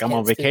looks like I'm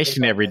on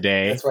vacation every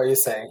day. That's what you're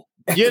saying.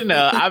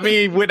 I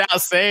mean,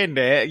 without saying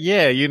that,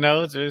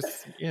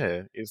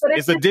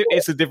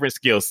 it's a different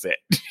skill set.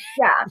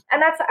 Yeah.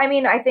 And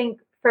I think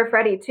for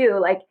Freddie too,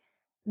 like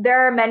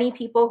there are many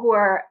people who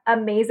are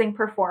amazing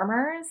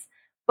performers,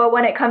 but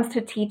when it comes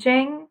to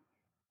teaching,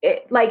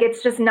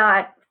 it's just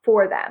not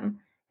for them.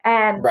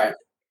 And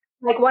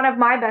like one of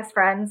my best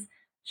friends,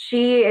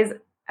 she is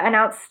an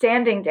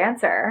outstanding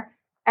dancer.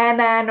 And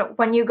then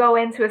when you go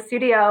into a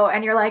studio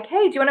and you're like,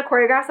 hey, do you want to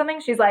choreograph something?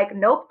 She's like,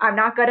 nope, I'm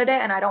not good at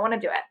it and I don't want to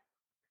do it.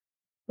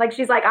 Like,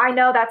 she's like, I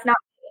know that's not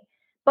me.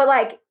 But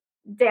like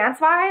dance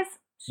wise,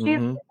 she's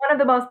one of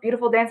the most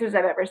beautiful dancers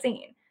I've ever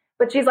seen.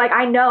 But she's like,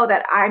 I know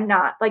that I'm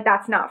not, like,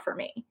 that's not for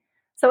me.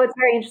 So it's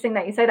very interesting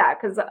that you say that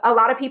because a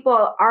lot of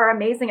people are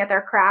amazing at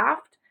their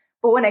craft.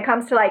 But when it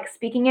comes to like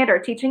speaking it or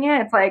teaching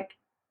it, it's like,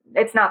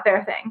 it's not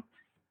their thing.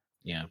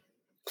 Yeah.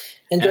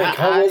 And Drake,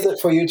 how was it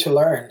for you to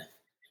learn?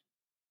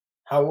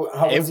 How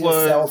was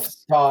your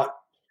self-taught?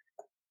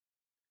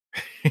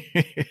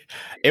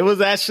 It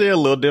was actually a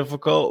little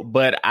difficult,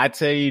 but I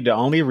tell you, the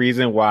only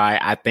reason why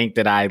I think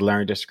that I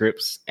learned the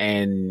scripts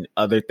and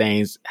other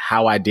things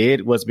how I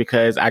did was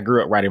because I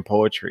grew up writing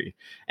poetry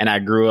and I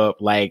grew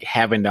up like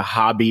having the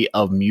hobby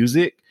of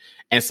music.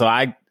 And so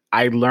I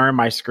learned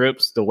my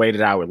scripts the way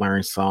that I would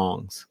learn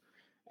songs.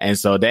 And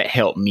so that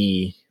helped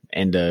me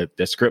in the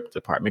script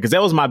department because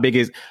that was my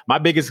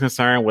biggest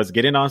concern was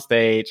getting on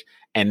stage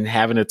and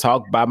having to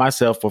talk by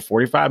myself for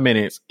 45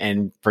 minutes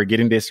and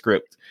forgetting this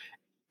script.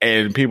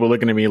 And people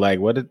looking at me like,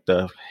 what did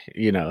But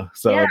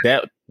So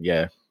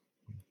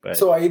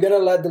are you going to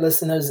let the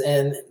listeners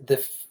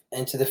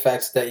into the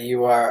facts that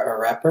you are a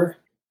rapper?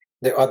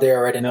 They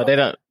already know? They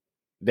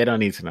don't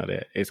need to know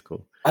that. It's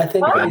cool. I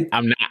think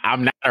I'm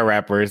not a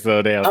rapper, so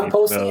I'm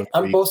posting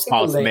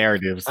false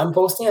narratives. I'm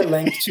posting a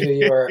link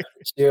to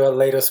your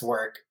latest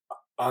work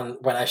on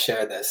when I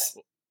share this.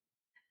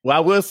 Well, I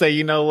will say,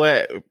 you know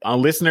what?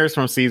 Listeners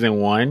from season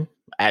 1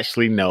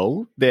 actually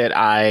know that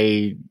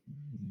I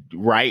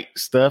write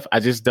stuff.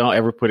 I just don't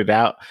ever put it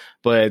out,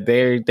 but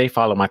they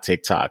follow my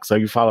TikTok. So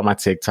if you follow my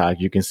TikTok,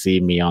 you can see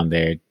me on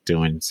there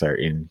doing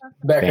certain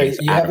Becca, things.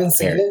 You haven't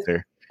seen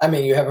it? I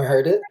mean, you haven't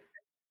heard it?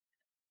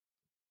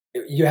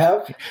 You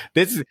have?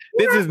 This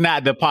is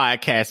not the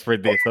podcast for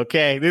this,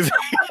 okay?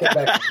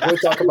 Becca, we'll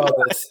talk about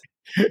this.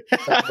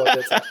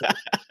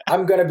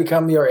 I'm going to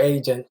become your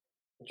agent,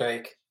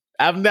 Drake.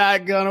 I'm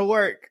not gonna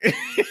work.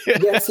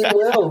 Yes, you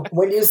will.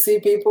 When you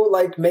see people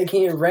like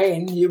making it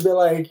rain, you'll be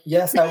like,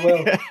 yes, I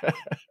will.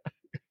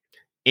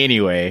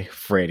 Anyway,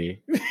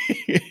 Freddie.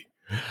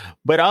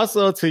 But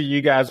also to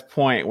you guys'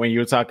 point when you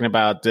were talking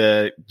about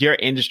your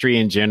industry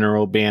in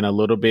general being a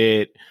little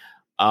bit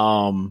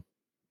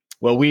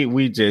well,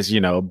 we just,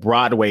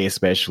 Broadway,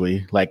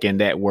 especially like in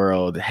that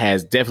world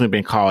has definitely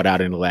been called out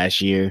in the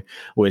last year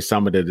with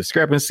some of the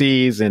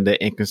discrepancies and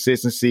the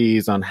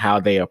inconsistencies on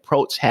how they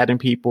approach having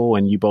people.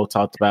 And you both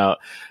talked about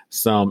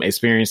some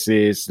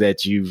experiences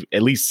that you've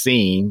at least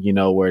seen,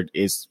 where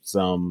it's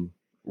some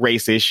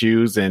race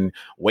issues and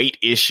weight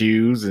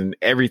issues and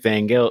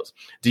everything else.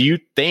 Do you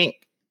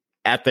think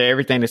after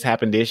everything that's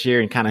happened this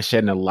year and kind of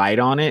shedding a light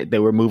on it,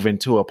 that we're moving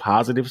to a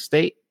positive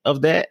state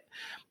of that?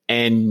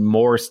 And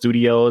more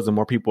studios and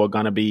more people are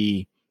going to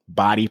be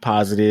body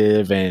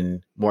positive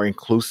and more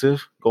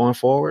inclusive going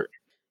forward?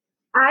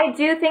 I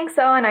do think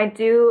so. And I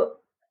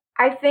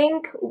I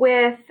think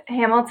with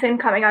Hamilton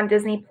coming on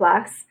Disney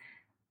Plus,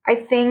 I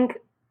think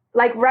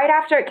like right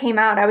after it came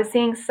out, I was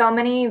seeing so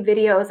many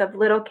videos of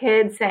little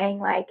kids saying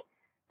like,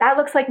 that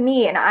looks like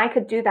me and I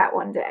could do that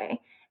one day.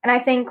 And I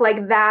think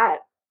like that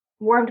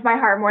warmed my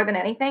heart more than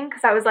anything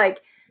because I was like,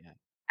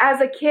 as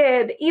a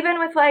kid, even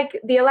with like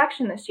the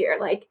election this year,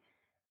 like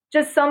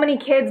just so many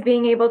kids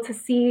being able to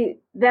see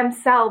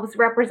themselves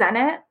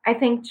represented, I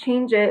think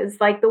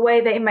changes like the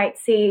way they might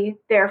see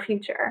their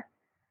future.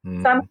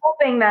 So I'm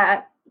hoping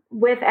that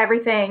with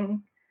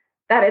everything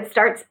that it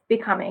starts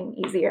becoming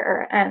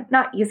easier and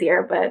not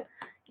easier, but,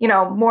 you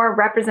know, more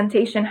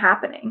representation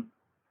happening.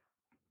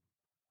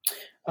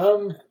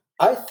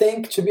 I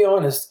think, to be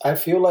honest, I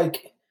feel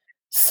like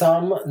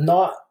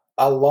not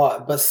a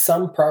lot, but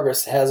some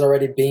progress has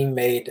already been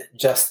made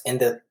just in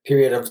the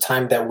period of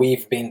time that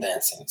we've been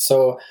dancing.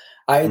 So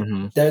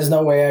there's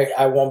no way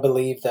I won't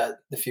believe that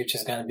the future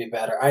is going to be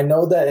better. I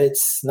know that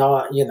it's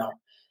not,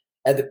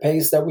 at the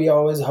pace that we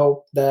always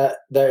hope that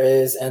there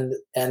is,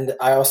 and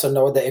I also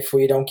know that if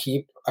we don't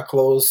keep a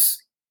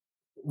close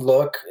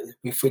look,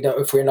 if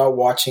we're not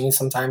watching,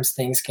 sometimes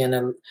things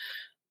can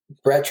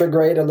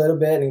retrograde a little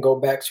bit and go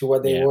back to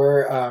what they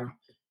were.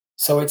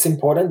 So it's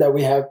important that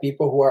we have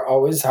people who are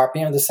always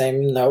harping on the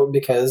same note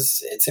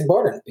because it's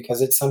important,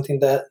 because it's something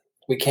that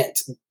we can't,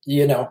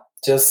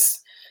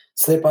 just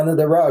slip under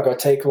the rug or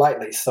take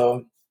lightly.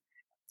 So,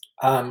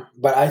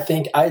 but I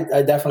think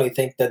I definitely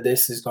think that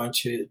this is going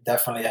to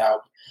definitely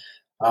help.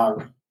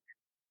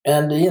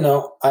 And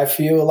I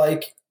feel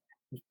like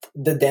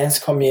the dance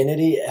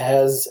community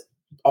has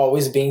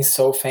always been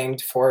so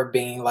famed for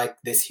being like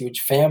this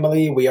huge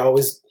family. We are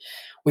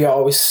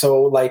always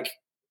so like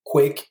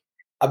quick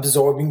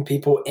absorbing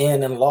people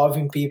in and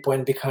loving people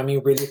and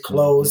becoming really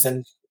close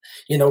and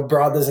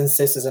brothers and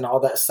sisters and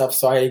all that stuff.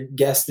 So I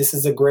guess this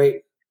is a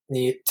great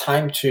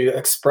time to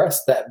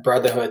express that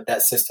brotherhood,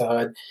 that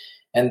sisterhood,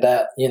 and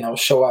that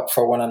show up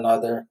for one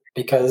another,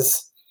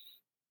 because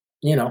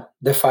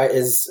the fight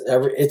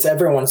it's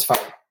everyone's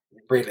fight,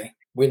 really.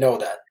 We know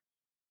that.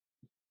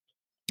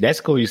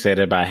 That's cool you said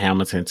about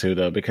Hamilton too,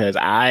 though, because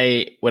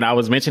when I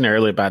was mentioning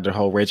earlier about the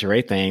whole Rachel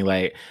Ray thing,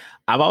 like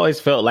I've always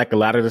felt like a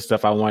lot of the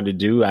stuff I wanted to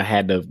do, I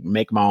had to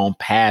make my own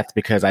path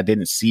because I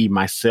didn't see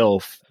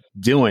myself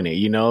doing it,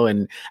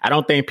 and I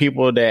don't think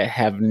people that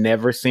have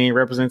never seen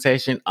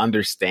representation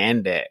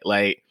understand that.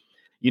 Like,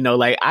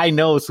 like I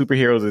know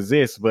superheroes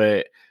exist,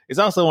 but it's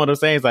also one of those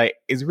things like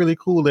it's really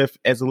cool if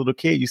as a little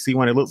kid you see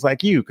one that looks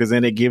like you, because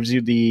then it gives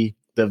you the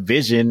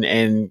vision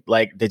and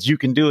like that you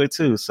can do it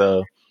too.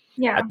 So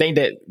yeah, I think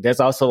that's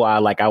also why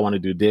I want to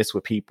do this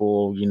with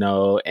people,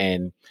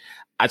 and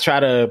I try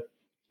to,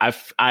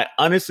 I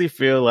honestly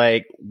feel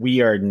like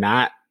we're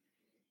not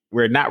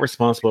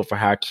responsible for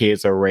how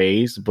kids are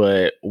raised,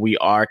 but we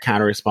are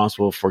kind of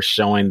responsible for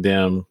showing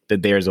them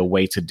that there's a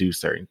way to do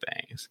certain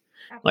things.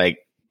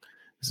 Like,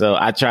 so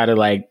I try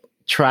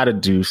to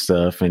do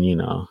stuff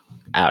and,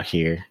 out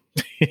here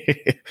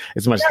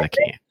as much as I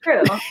can.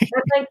 True. That's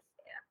like,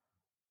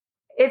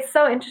 it's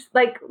so interesting.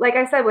 Like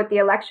I said, with the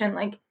election,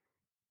 like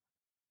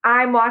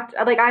I'm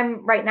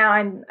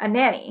a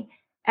nanny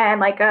and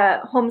like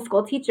a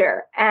homeschool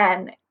teacher,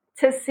 and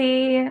to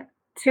see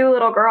two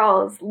little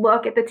girls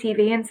look at the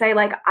TV and say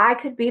like, I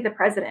could be the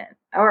president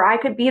or I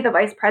could be the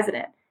vice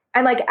president,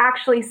 and like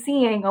actually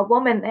seeing a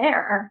woman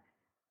there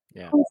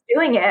who's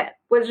doing it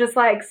was just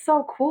like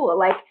so cool.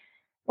 Like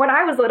when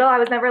I was little, I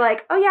was never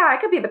like, oh yeah, I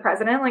could be the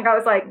president. Like I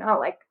was like, no,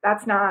 like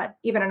that's not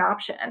even an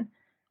option.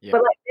 Yeah.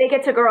 But like they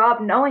get to grow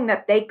up knowing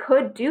that they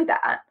could do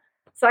that.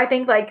 So I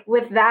think like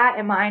with that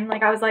in mind,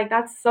 like I was like,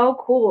 that's so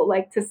cool.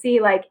 Like to see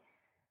like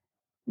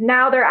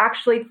now they're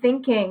actually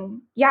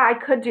thinking, yeah, I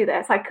could do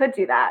this. I could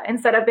do that,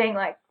 instead of being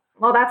like,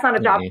 well, that's not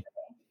a job for me.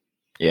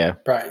 Yeah.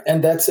 Right.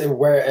 And that's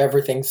where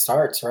everything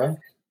starts, right?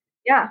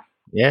 Yeah.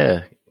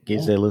 Yeah.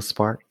 Gives that little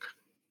spark.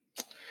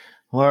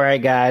 All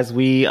right, guys,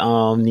 we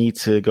need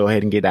to go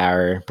ahead and get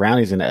our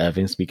brownies in the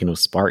oven. Speaking of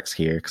sparks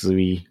here, because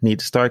we need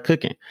to start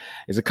cooking.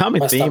 It's a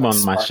common theme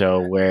on my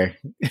show where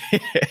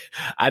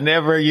I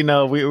never,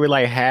 we were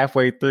like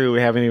halfway through.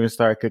 We haven't even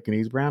started cooking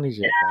these brownies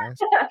yet, guys.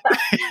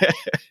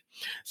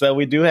 So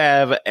we do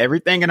have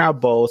everything in our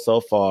bowl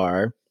so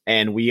far,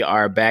 and we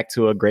are back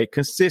to a great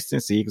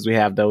consistency because we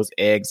have those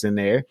eggs in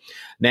there.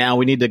 Now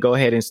we need to go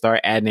ahead and start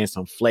adding in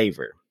some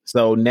flavor.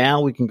 So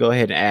now we can go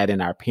ahead and add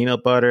in our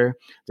peanut butter,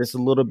 just a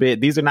little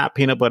bit. These are not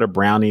peanut butter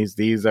brownies.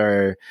 These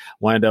are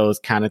one of those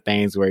kind of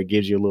things where it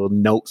gives you a little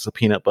notes of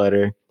peanut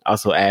butter,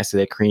 also adds to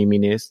that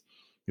creaminess.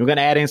 We're going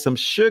to add in some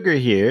sugar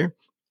here.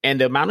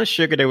 And the amount of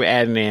sugar that we're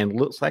adding in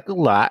looks like a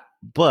lot,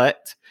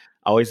 but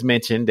I always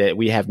mention that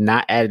we have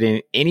not added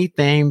in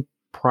anything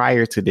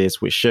prior to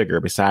this with sugar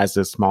besides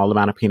the small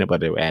amount of peanut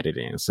butter we added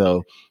in.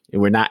 So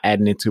we're not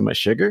adding in too much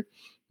sugar.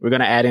 We're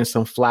going to add in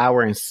some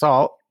flour and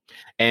salt.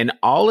 And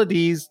all of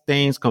these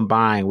things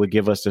combined would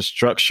give us the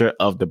structure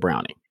of the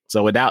brownie.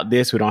 So without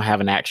this, we don't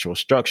have an actual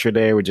structure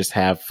there. We just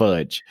have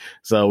fudge.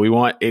 So we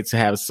want it to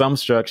have some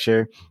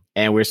structure.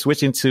 And we're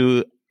switching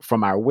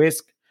from our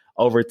whisk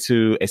over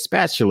to a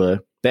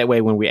spatula That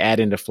way, when we add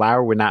in the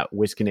flour, we're not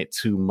whisking it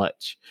too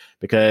much.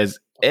 Because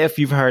if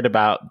you've heard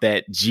about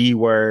that G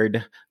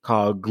word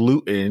called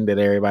gluten that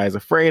everybody's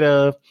afraid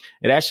of,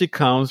 it actually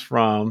comes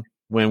from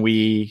when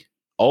we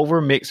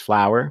overmix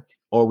flour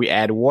or we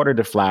add water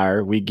to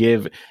flour, we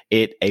give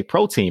it a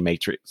protein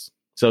matrix.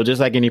 So just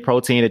like any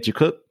protein that you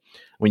cook,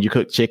 when you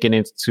cook chicken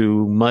into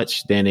too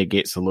much, then it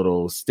gets a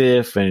little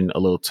stiff and a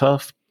little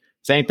tough.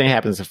 Same thing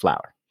happens to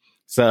flour.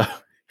 So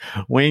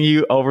when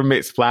you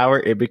overmix flour,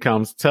 it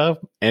becomes tough.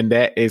 And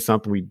that is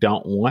something we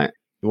don't want.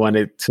 We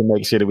wanted to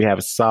make sure that we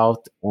have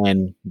soft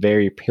and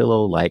very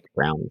pillow-like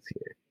brownies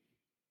here.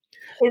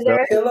 Is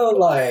there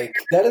Pillow-like.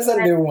 That is a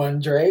new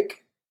one,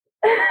 Drake.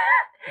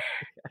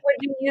 Would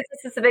you use a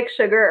specific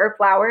sugar or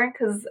flour?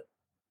 Because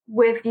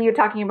with you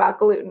talking about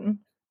gluten,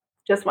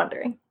 just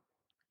wondering.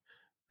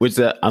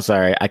 I'm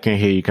sorry, I can't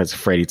hear you because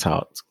Freddie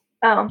talked.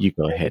 Oh. You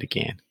go ahead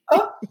again.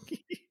 Oh.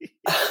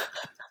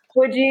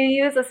 Would you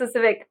use a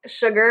specific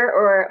sugar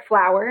or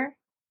flour?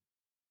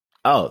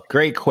 Oh,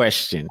 great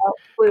question.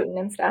 Gluten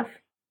and stuff.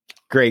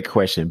 Great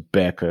question,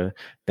 Becca.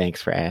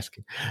 Thanks for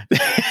asking.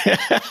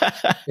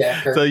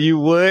 Yeah, so you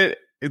would,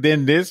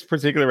 then this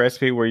particular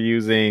recipe, we're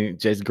using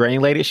just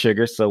granulated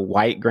sugar, so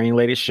white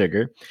granulated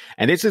sugar.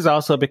 And this is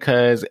also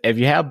because if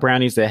you have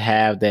brownies that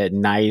have that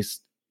nice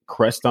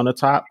crust on the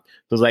top,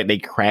 those like they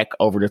crack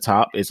over the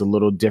top, it's a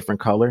little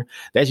different color.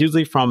 That's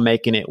usually from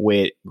making it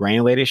with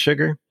granulated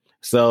sugar.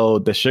 So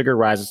the sugar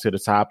rises to the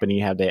top and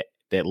you have that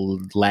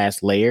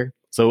last layer.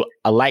 So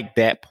I like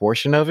that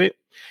portion of it.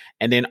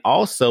 And then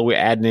also we're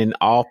adding in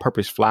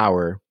all-purpose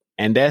flour,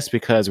 and that's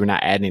because we're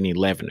not adding any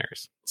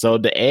leaveners. So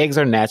the eggs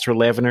are natural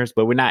leaveners,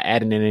 but we're not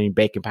adding in any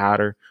baking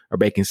powder or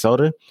baking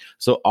soda.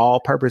 So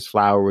all-purpose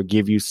flour will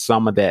give you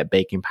some of that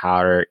baking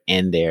powder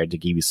in there to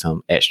give you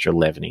some extra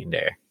leavening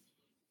there.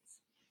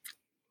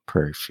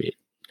 Perfect.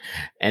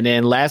 And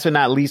then last but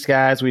not least,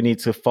 guys, we need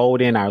to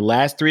fold in our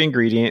last three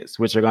ingredients,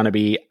 which are going to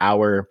be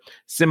our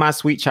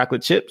semi-sweet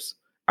chocolate chips,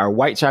 our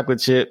white chocolate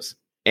chips,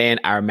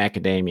 and our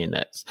macadamia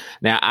nuts.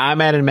 Now,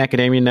 I'm adding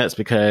macadamia nuts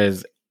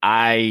because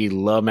I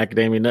love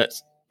macadamia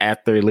nuts.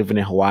 After living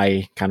in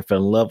Hawaii, kind of fell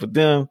in love with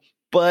them.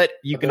 But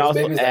you can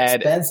also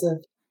add. Expensive.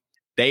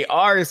 They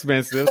are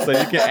expensive, so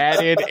you can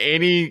add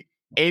in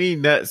any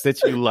nuts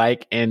that you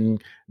like,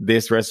 and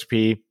this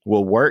recipe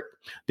will work.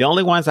 The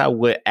only ones I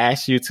would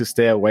ask you to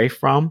stay away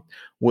from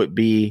would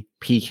be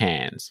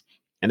pecans,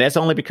 and that's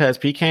only because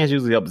pecans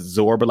usually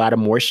absorb a lot of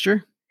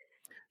moisture.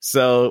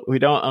 So we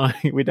don't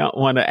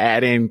want to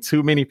add in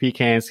too many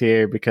pecans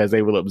here because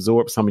they will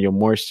absorb some of your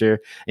moisture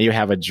and you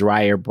have a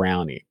drier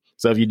brownie.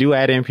 So if you do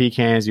add in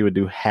pecans, you would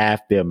do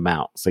half the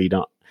amount so you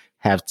don't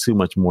have too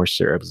much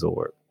moisture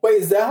absorbed.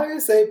 Wait, is that how you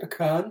say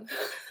pecan?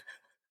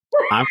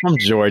 I'm from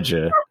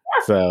Georgia,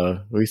 so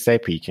we say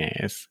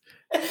pecans.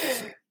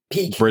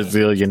 Pecans.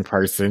 Brazilian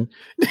person.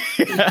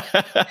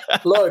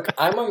 Look,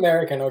 I'm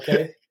American,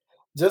 okay?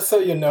 Just so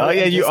you know. Oh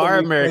yeah, you are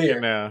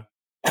American now.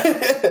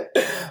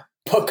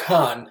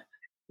 Pecan.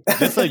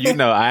 Just so you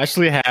know, I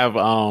actually have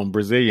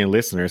Brazilian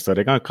listeners, so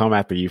they're gonna come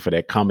after you for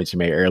that comment you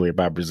made earlier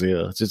about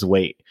Brazil. Just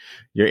wait,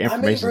 your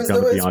information is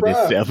gonna be on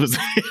this episode.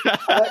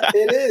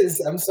 It is.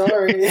 I'm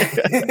sorry.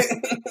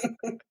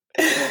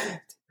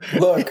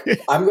 Look,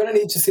 I'm gonna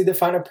need to see the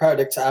final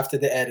product after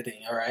the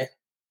editing. All right.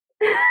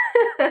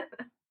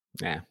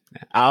 Yeah,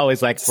 I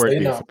always like for it to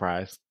be a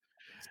surprise.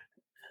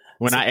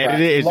 When I edit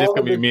it, it's just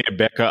gonna be me and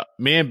Becca.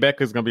 Me and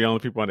Becca's gonna be the only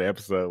people on the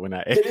episode when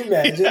I edit. Can you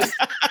imagine?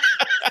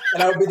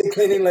 And I'll be the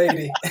cleaning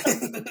lady.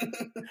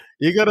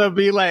 You're gonna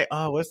be like,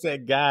 oh, what's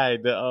that guy?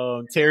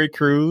 The Terry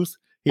Crews.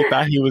 He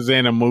thought he was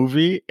in a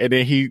movie, and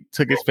then he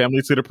took his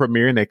family to the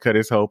premiere, and they cut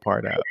his whole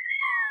part out.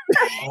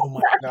 Oh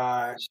my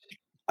gosh,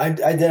 I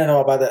didn't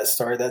know about that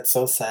story. That's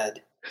so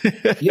sad.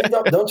 You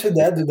don't your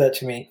dad do that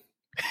to me?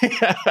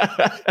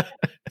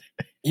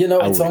 You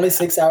know, it's only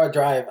 6-hour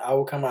drive. I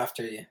will come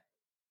after you.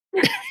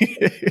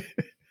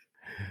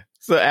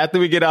 So after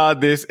we get all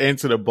this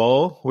into the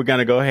bowl, we're going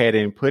to go ahead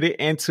and put it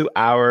into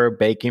our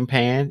baking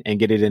pan and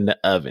get it in the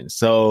oven.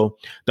 So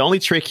the only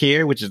trick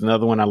here, which is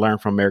another one I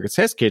learned from America's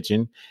Test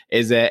Kitchen,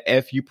 is that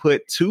if you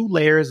put 2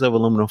 layers of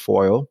aluminum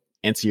foil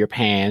into your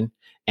pan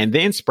and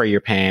then spray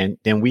your pan,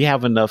 then we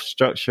have enough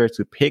structure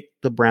to pick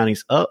the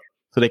brownies up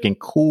so they can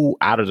cool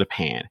out of the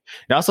pan.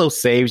 It also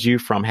saves you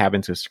from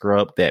having to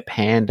scrub that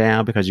pan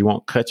down because you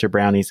won't cut your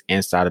brownies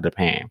inside of the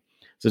pan.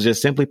 So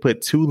just simply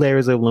put 2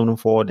 layers of aluminum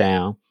foil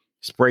down.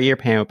 Spray your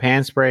pan with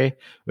pan spray.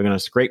 We're going to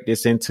scrape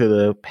this into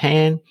the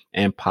pan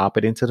and pop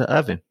it into the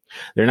oven.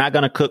 They're not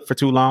going to cook for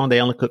too long. They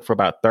only cook for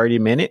about 30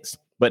 minutes,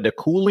 but the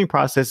cooling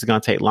process is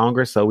going to take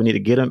longer. So we need to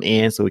get them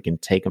in so we can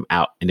take them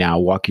out. And then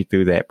I'll walk you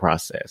through that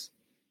process.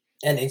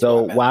 And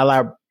so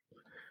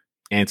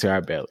into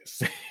our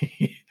bellies,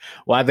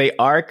 while they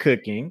are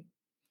cooking,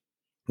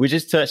 we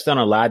just touched on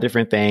a lot of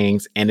different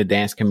things in the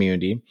dance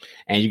community.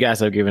 And you guys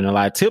have given a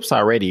lot of tips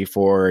already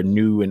for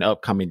new and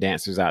upcoming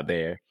dancers out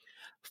there.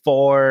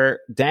 For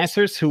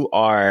dancers who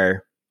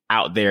are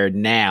out there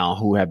now,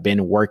 who have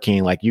been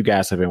working like you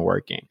guys have been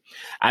working,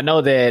 I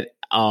know that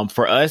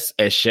for us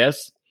as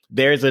chefs,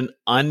 there's an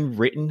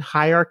unwritten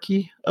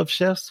hierarchy of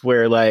chefs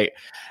where like,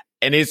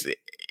 and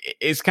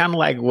it's kind of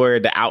like where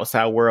the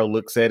outside world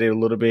looks at it a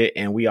little bit.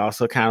 And we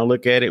also kind of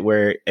look at it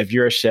where if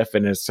you're a chef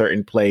in a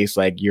certain place,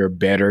 like you're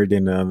better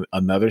than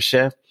another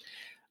chef.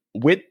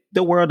 With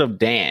the world of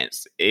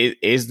dance,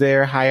 is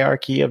there a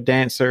hierarchy of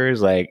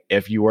dancers? Like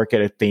if you work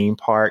at a theme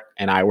park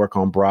and I work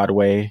on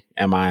Broadway,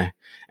 am I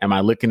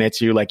looking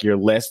at you like you're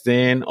less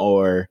than,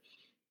 or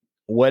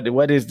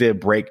what is the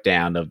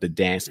breakdown of the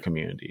dance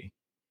community?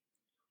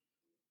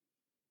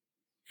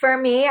 For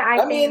me,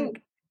 I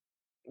think.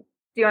 Do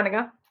you want to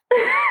go?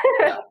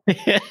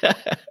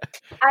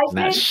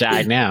 Not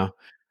shy now.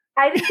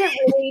 I think it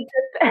really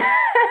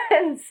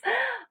depends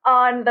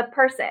on the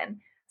person.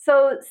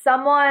 So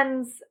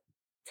someone's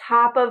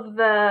top of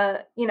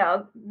the,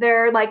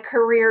 their like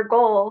career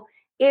goal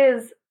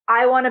is,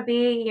 I want to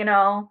be,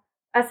 a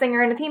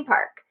singer in a theme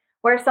park,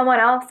 where someone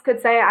else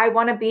could say, I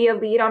want to be a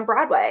lead on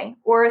Broadway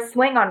or a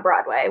swing on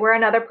Broadway, where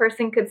another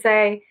person could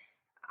say,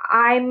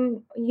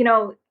 I'm,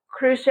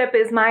 cruise ship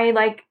is my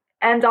like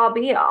end all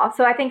be all.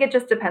 So I think it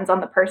just depends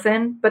on the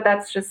person, but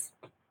that's just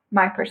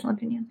my personal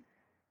opinion.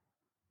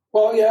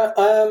 Well, yeah.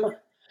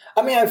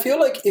 I mean, I feel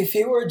like if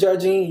you were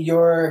judging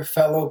your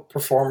fellow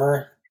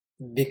performer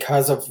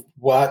because of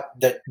what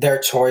their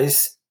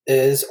choice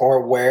is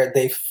or where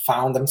they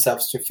found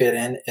themselves to fit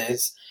in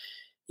is,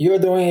 you're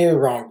doing it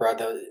wrong,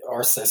 brother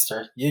or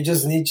sister. You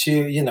just need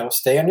to,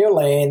 stay on your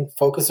lane,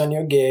 focus on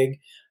your gig.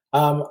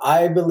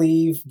 I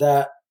believe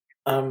that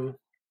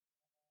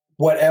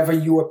whatever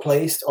you were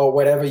placed or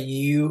whatever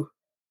you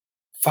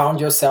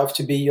found yourself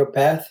to be your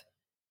path,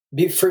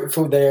 be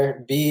fruitful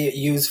there, be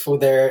useful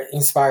there,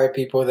 inspire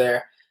people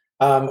there.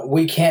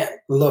 We can't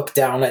look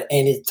down at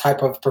any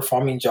type of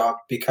performing job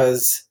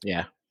because,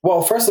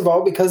 well, first of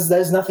all, because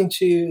there's nothing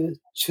to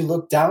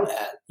look down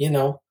at,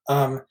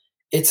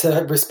 it's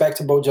a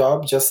respectable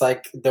job, just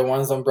like the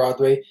ones on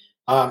Broadway.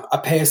 A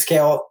pay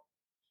scale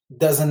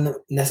doesn't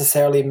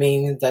necessarily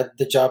mean that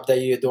the job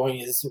that you're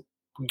doing is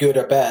good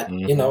or bad.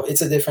 Mm-hmm.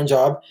 It's a different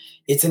job.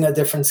 It's in a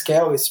different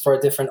scale. It's for a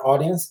different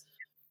audience.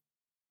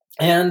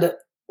 And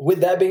with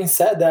that being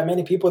said, there are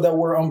many people that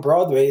were on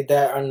Broadway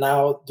that are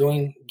now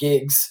doing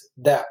gigs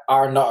that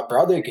are not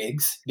Broadway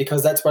gigs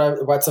because that's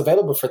what's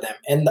available for them.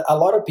 And a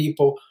lot of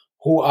people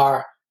who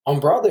are on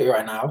Broadway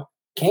right now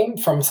came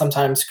from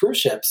sometimes cruise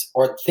ships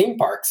or theme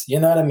parks. You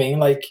know what I mean?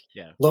 Like,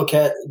 Look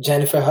at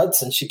Jennifer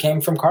Hudson. She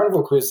came from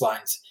Carnival Cruise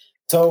Lines.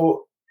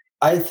 So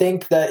I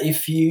think that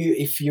if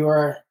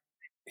your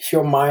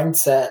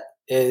mindset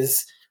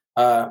is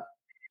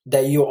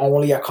that you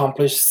only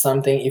accomplish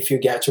something if you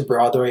get to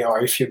Broadway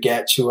or if you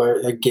get to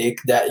a gig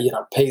that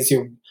pays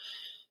you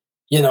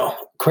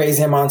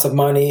crazy amounts of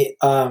money,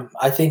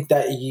 I think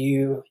that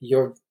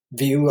your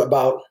view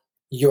about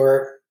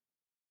your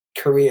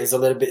career is a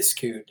little bit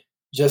skewed.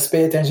 Just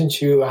pay attention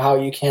to how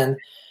you can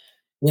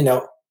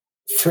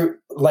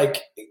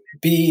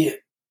be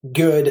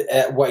good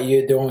at what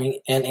you're doing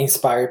and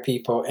inspire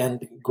people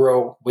and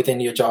grow within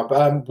your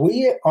job.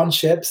 We on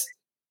ships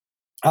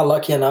are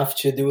lucky enough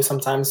to do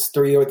sometimes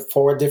 3 or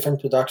 4 different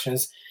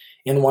productions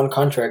in one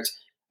contract,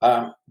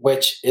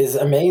 which is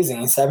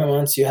amazing. In 7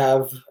 months, you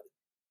have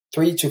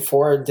 3 to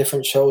 4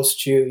 different shows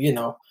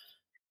to,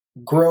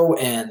 grow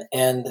in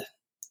and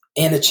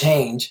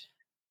interchange.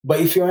 But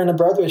if you're in a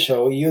Broadway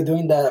show, you're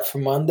doing that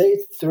from Monday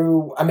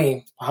through,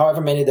 however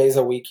many days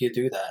a week you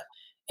do that.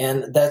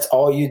 And that's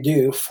all you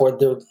do for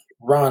the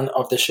run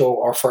of the show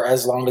or for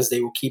as long as they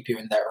will keep you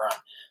in that run.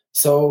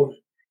 So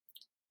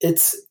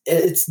it's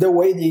the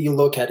way that you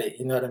look at it.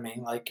 You know what I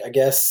mean? Like, I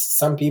guess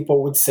some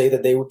people would say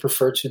that they would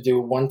prefer to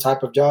do one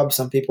type of job.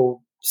 Some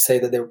people say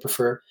that they would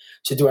prefer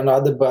to do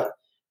another, but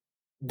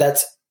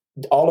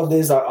all of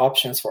these are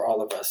options for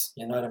all of us.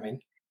 You know what I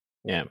mean?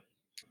 Yeah.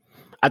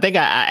 I think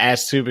I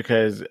asked too,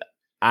 because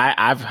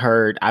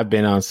I've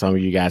been on some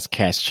of you guys'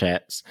 cast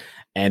chats,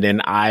 and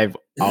then I've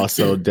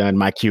also done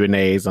my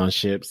Q&As on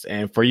ships.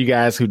 And for you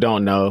guys who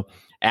don't know,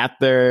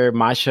 after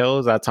my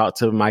shows, I talk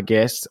to my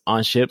guests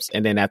on ships.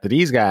 And then after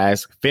these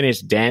guys finish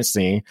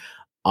dancing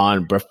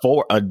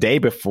a day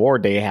before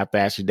they have to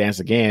actually dance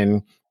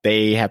again,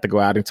 they have to go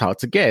out and talk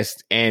to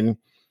guests. And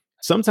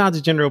sometimes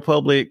the general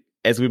public,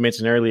 as we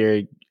mentioned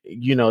earlier,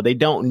 they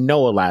don't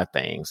know a lot of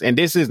things. And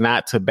this is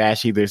not to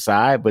bash either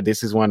side, but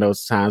this is one of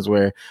those times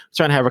where I'm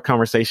trying to have a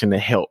conversation to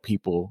help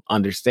people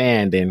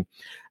understand. And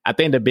I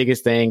think the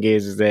biggest thing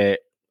is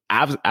that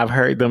I've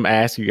heard them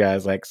ask you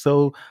guys, like,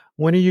 so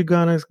when are you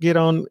gonna get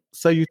on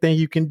So You Think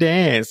You Can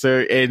Dance?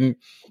 And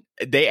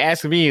they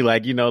ask me,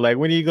 like, like,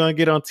 when are you gonna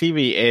get on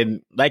TV?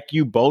 And like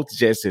you both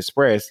just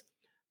expressed,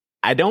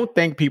 I don't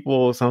think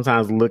people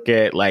sometimes look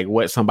at like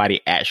what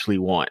somebody actually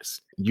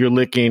wants. You're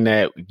looking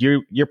at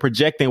you're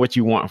projecting what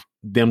you want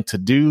them to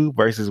do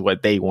versus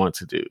what they want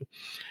to do.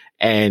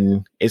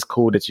 And it's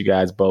cool that you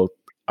guys both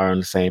are on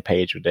the same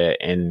page with that.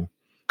 And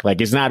like,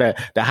 it's not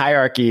the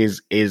hierarchy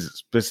is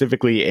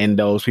specifically in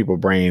those people's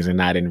brains and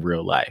not in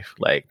real life.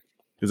 Like,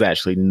 there's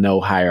actually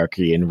no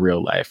hierarchy in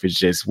real life. It's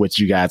just what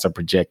you guys are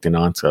projecting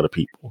onto other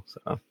people.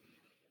 So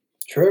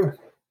true.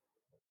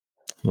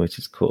 Which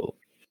is cool.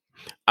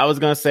 I was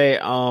gonna say,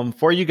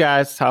 for you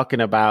guys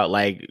talking about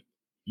like,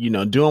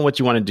 doing what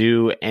you want to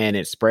do and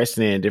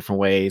expressing it in different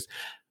ways.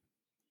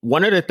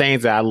 One of the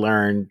things that I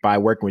learned by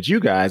working with you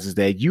guys is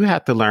that you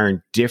have to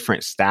learn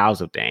different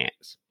styles of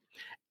dance.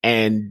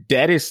 And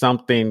that is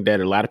something that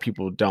a lot of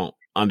people don't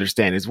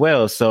understand as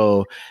well.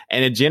 So,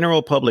 and the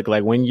general public,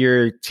 like when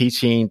you're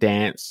teaching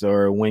dance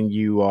or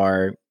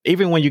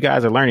even when you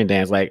guys are learning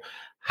dance, like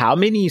how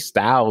many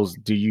styles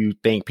do you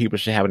think people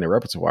should have in their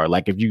repertoire?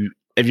 Like if you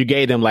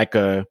gave them like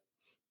a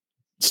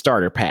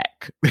starter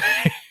pack.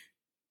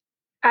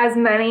 As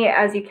many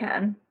as you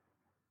can.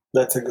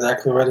 That's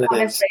exactly what it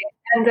is.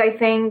 And I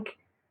think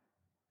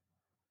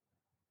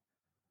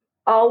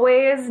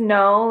always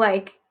know,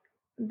 like,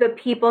 the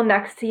people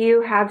next to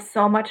you have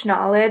so much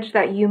knowledge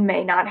that you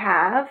may not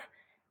have,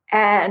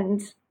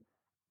 and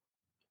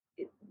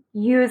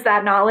use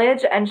that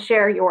knowledge and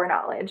share your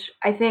knowledge.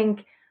 I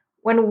think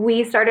when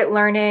we started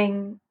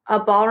learning a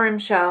ballroom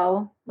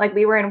show, like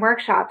we were in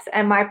workshops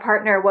and my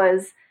partner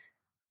was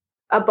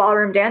a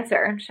ballroom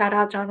dancer. Shout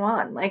out John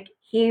Juan. Like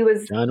he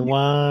was John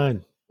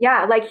Juan.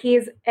 Yeah, like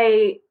he's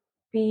a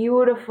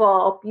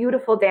beautiful,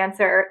 beautiful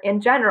dancer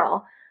in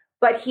general,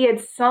 but he had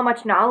so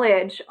much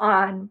knowledge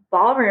on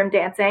ballroom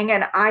dancing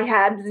and I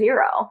had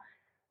zero.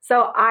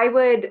 So I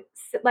would,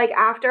 like,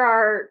 after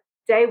our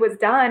day was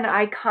done,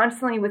 I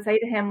constantly would say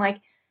to him, like,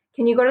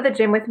 can you go to the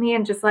gym with me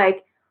and just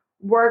like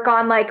work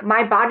on like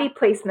my body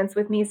placements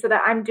with me so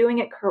that I'm doing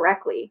it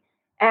correctly?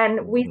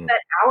 And we spent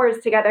hours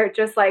together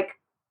just like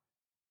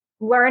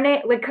learn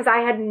it, like, because I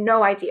had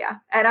no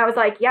idea. And I was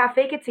like, yeah,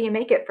 fake it till you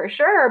make it for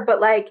sure. But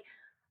like,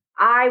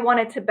 I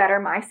wanted to better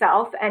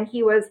myself. And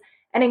he was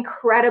an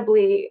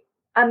incredibly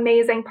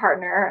amazing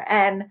partner.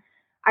 And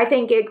I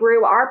think it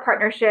grew our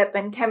partnership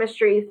and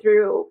chemistry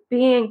through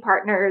being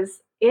partners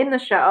in the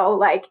show.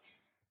 Like,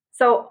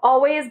 so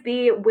always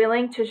be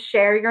willing to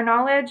share your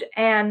knowledge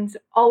and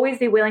always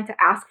be willing to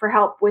ask for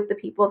help with the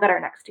people that are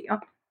next to you.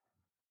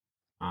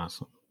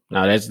 Awesome.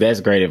 No,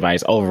 that's great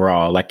advice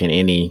overall, like in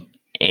any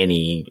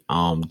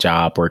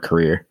job or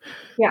career.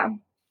 Yeah.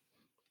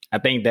 I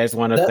think that's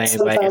one of the things,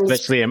 like,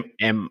 especially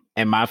in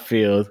my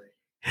field.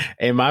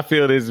 In my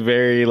field is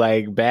very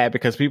like bad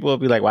because people will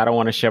be like, well, I don't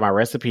want to share my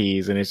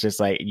recipes. And it's just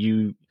like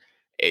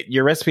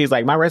your recipes,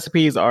 like my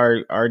recipes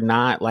are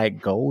not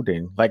like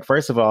golden. Like,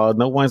 first of all,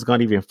 no one's going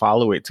to even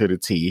follow it to the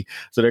T.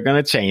 So they're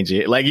going to change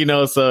it. Like,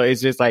 so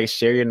it's just like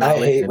share your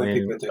knowledge and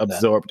then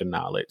absorb the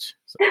knowledge.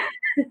 So.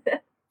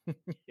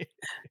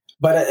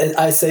 But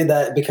I say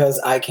that because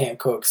I can't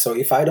cook. So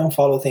if I don't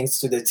follow things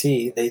to the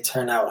T, they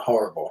turn out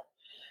horrible.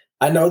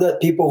 I know that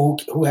people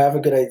who have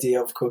a good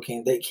idea of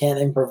cooking, they can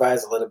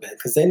improvise a little bit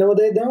because they know what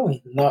they're doing,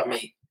 not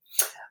me.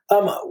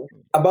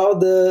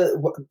 About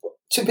to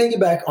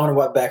piggyback on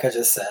what Becca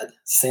just said,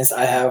 since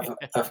I have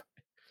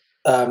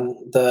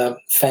the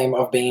fame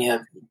of being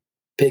a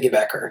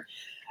piggybacker,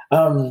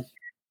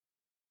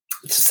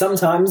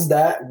 sometimes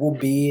that will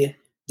be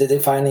the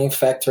defining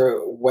factor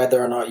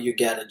whether or not you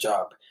get a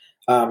job.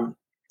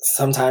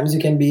 Sometimes you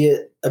can be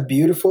a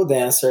beautiful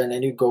dancer and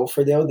then you go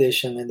for the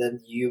audition and then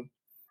you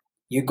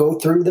go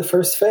through the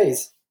first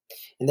phase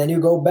and then you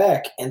go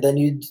back and then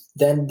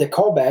the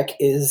callback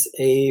is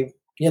a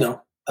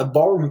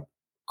ballroom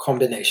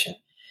combination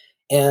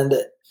and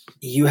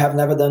you have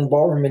never done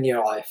ballroom in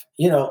your life.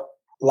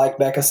 Like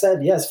Becca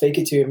said, yes, fake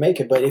it till you make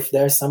it. But if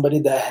there's somebody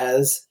that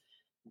has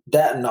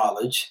that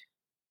knowledge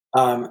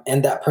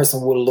and that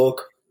person will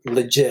look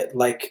legit,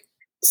 like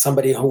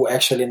somebody who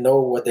actually know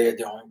what they're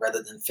doing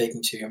rather than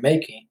faking till you're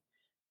making,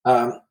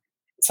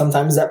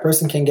 sometimes that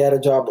person can get a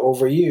job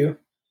over you.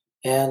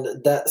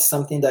 And that's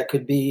something that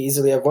could be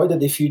easily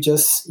avoided if you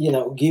just,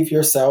 give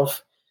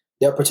yourself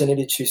the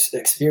opportunity to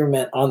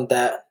experiment on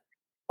that,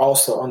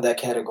 also on that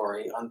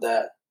category, on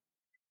that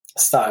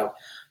style.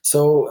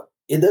 So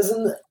it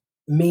doesn't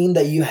mean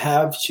that you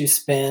have to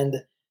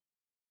spend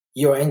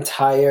your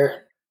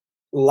entire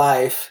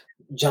life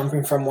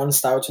jumping from one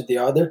style to the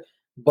other,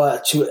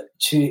 but to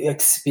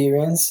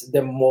experience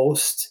the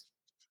most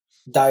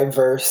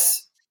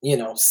diverse,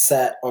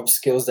 set of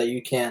skills that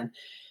you can,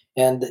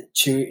 and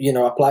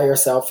to apply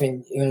yourself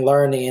in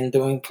learning and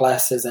doing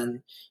classes,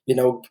 and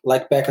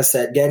like Becca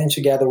said, getting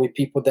together with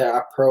people that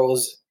are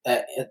pros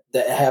that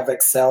have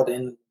excelled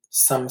in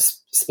some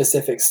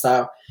specific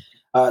style,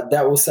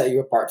 that will set you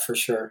apart for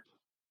sure.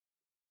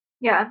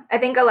 Yeah, I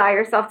think allow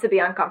yourself to be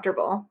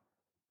uncomfortable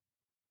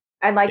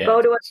and like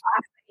go to a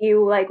class that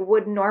you like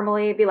would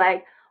normally be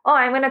like, oh,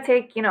 I'm going to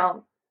take,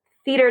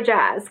 theater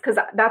jazz because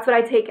that's what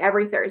I take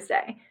every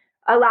Thursday.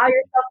 Allow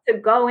yourself to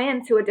go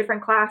into a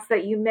different class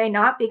that you may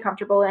not be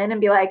comfortable in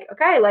and be like,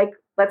 okay, like,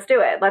 let's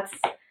do it.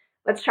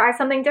 Let's try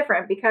something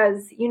different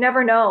because you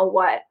never know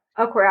what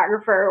a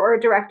choreographer or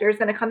a director is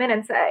going to come in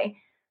and say.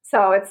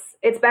 So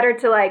it's better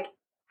to like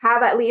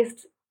have at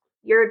least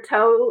your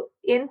toe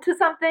into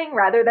something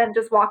rather than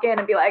just walk in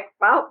and be like,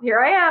 well, here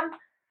I am.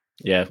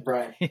 Yeah.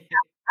 Right.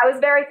 I was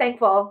very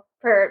thankful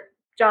for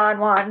John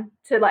Juan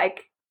to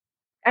like,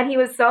 and he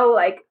was so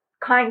like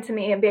kind to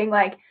me and being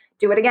like,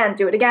 do it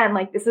again.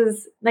 Like, this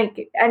is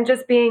like, and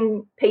just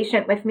being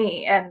patient with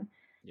me. And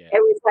Yeah. It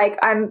was like,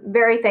 I'm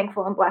very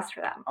thankful and blessed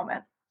for that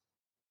moment.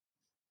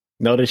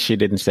 Notice she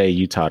didn't say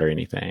you taught her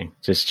anything.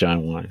 Just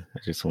John One. I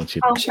just want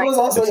you to. She was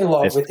also in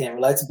love with him.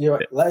 Let's be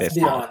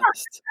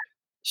honest.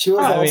 She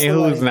was I mean,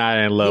 also who's like, not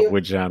in love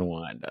with John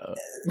One though?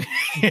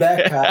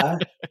 Becca.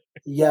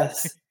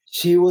 Yes,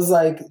 she was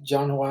like,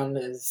 John One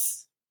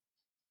is.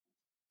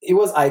 It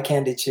was eye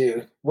candy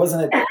too,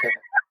 wasn't it, Becca?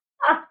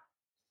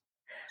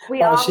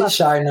 We all she's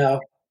shy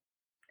now.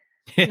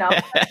 No,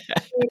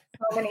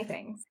 so many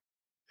things.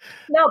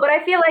 No, but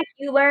I feel like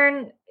you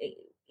learn,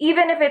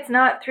 even if it's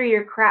not through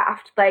your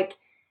craft, like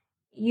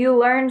you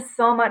learn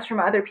so much from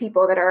other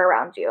people that are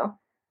around you.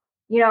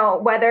 You know,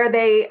 whether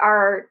they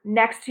are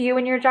next to you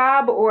in your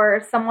job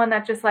or someone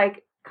that just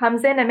like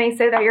comes in and may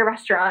sit at your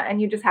restaurant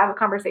and you just have a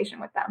conversation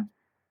with them.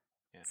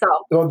 So,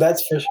 well,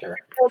 that's for sure.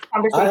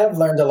 I have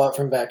learned a lot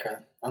from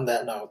Becca on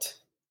that note.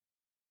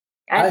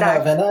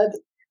 And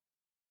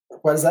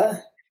what's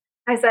that?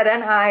 I said,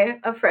 and I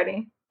of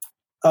Freddie.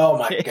 Oh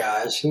my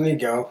gosh, here we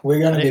go. We're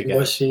gonna be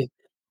mushy.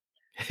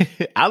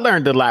 I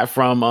learned a lot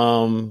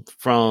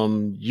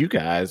from you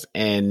guys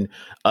and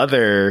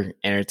other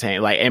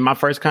entertainment. Like in my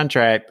first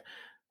contract,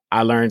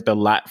 I learned a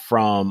lot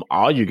from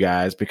all you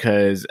guys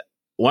because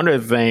one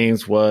of the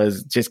things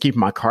was just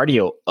keeping my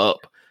cardio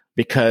up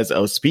because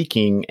of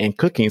speaking and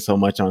cooking so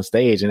much on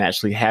stage and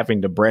actually having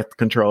the breath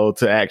control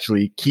to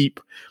actually keep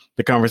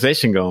the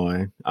conversation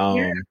going,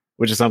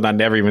 which is something I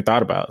never even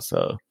thought about.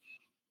 So,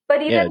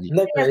 but even as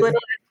little as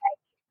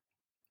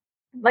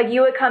like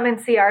you would come and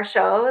see our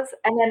shows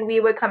and then we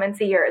would come and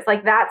see yours,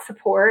 like that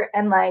support.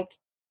 And like,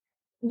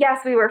 yes,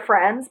 we were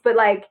friends, but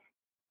like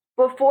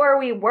before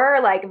we were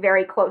like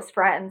very close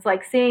friends,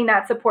 like seeing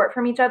that support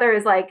from each other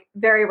is like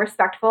very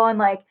respectful and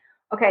like,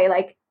 okay,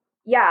 like,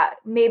 yeah,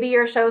 maybe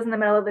your show's in the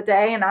middle of the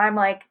day and I'm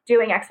like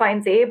doing X, Y,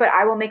 and Z, but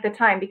I will make the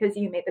time because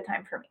you made the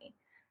time for me.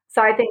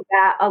 So I think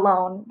that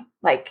alone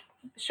like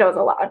shows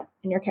a lot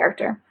in your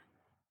character.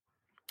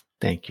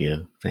 Thank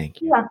you.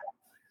 Yeah.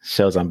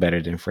 Shows I'm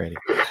better than Freddie.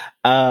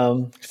 I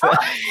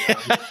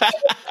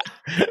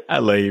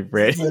love you,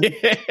 Freddie.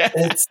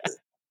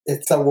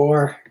 It's a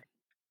war.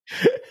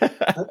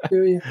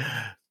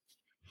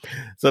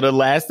 So the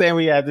last thing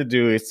we have to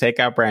do is take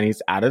our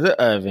brownies out of the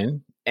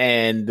oven.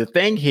 And the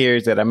thing here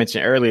is that I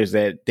mentioned earlier is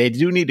that they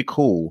do need to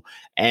cool.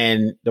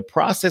 And the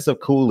process of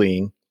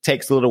cooling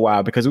takes a little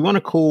while because we want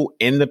to cool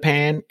in the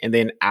pan and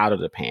then out of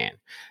the pan.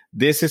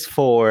 This is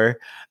for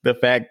the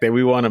fact that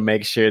we want to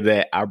make sure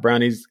that our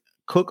brownies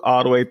cook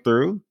all the way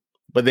through,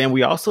 but then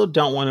we also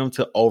don't want them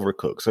to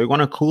overcook. So we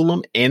want to cool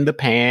them in the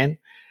pan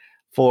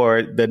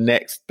for the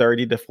next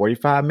 30 to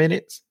 45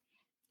 minutes.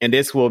 And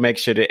this will make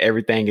sure that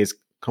everything is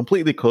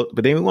completely cooked.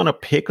 But then we want to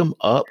pick them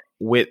up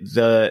with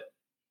the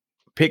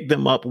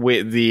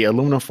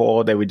aluminum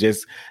foil that we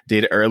just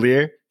did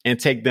earlier and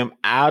take them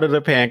out of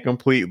the pan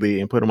completely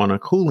and put them on a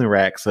cooling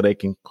rack so they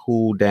can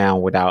cool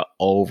down without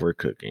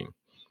overcooking.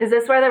 Is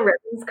this where the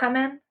ribbons come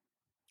in?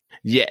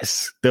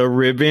 Yes, the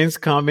ribbons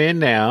come in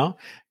now.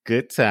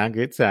 Good time.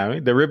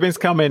 The ribbons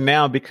come in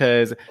now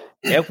because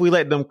if we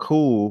let them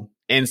cool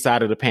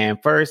inside of the pan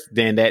first,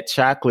 then that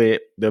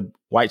chocolate, the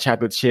white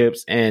chocolate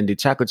chips and the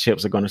chocolate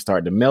chips are going to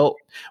start to melt.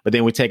 But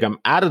then we take them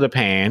out of the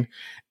pan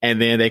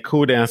and then they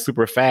cool down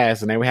super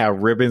fast and then we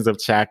have ribbons of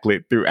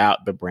chocolate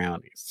throughout the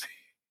brownies.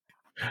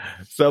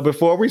 So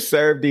before we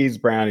serve these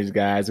brownies,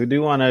 guys, we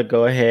do want to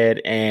go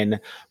ahead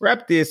and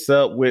wrap this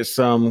up with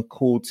some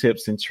cool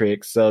tips and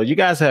tricks. So you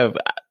guys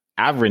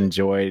I've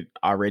enjoyed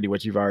already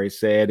what you've already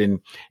said, and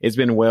it's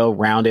been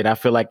well-rounded. I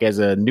feel like as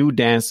a new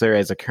dancer,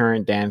 as a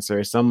current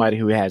dancer, somebody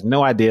who has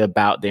no idea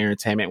about the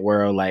entertainment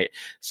world, like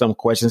some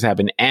questions have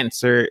been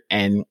answered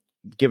and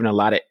given a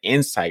lot of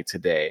insight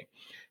today.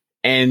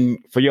 And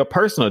for your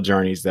personal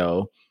journeys,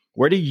 though,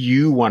 where do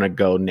you want to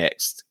go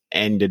next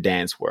in the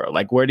dance world?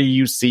 Like, where do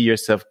you see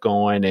yourself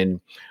going,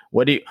 and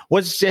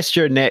what's just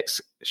your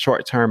next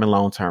short-term and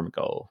long-term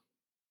goal?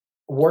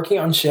 Working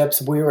on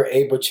ships, we were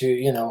able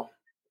to,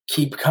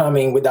 keep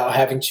coming without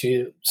having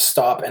to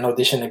stop and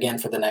audition again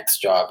for the next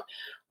job.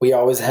 We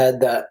always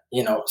had that,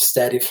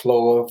 steady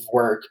flow of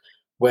work,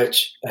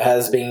 which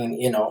has been,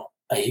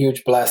 a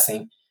huge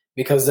blessing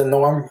because the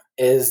norm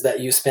is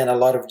that you spend a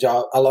lot of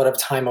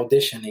time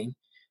auditioning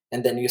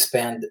and then you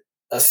spend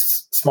a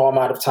small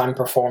amount of time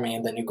performing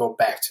and then you go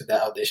back to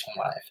that audition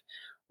life.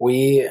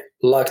 We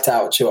lucked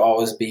out to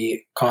always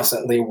be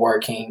constantly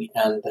working,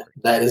 and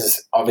that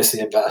is obviously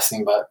a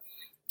blessing, but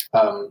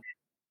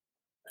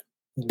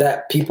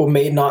that people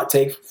may not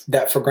take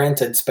that for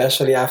granted,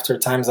 especially after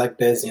times like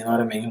this. You know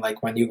what I mean?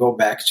 Like when you go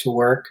back to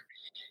work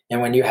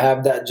and when you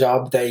have that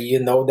job that you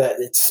know that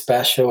it's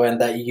special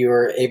and that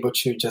you're able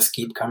to just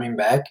keep coming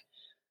back,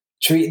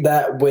 treat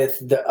that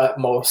with the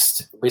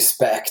utmost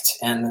respect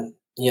and,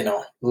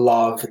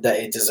 love that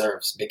it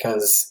deserves,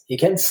 because you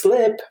can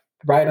slip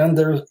right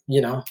under,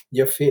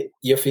 your feet,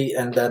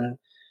 and then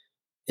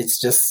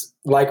it's just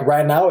like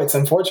right now it's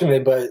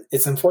unfortunate, but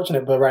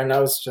right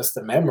now it's just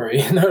a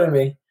memory. You know what I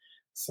mean?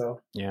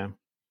 So yeah,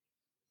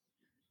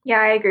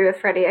 I agree with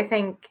Freddie. I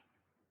think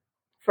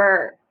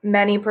for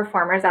many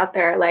performers out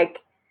there, like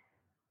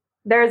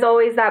there's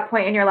always that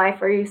point in your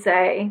life where you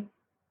say,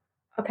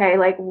 okay,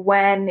 like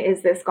when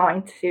is this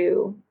going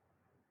to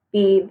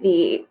be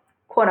the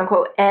quote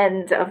unquote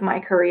end of my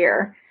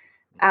career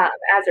as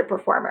a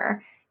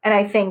performer? And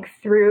I think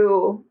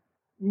through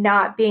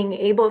not being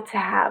able to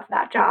have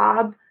that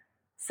job,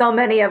 so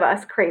many of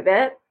us crave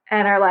it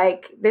and are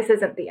like, this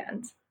isn't the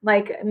end.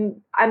 Like,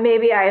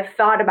 maybe I've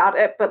thought about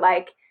it, but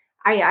like,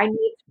 I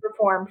need to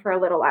perform for a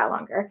little while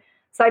longer.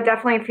 So I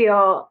definitely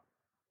feel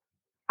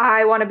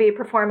I want to be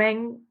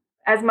performing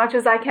as much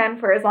as I can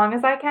for as long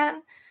as I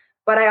can.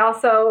 But I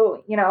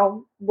also,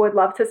 would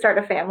love to start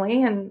a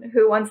family. And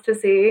who wants to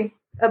see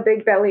a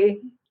big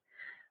belly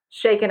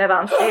shaking it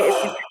on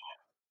stage?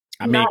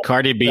 I mean,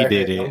 Cardi B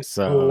did it,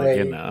 so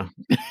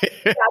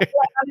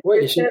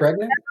Wait, is she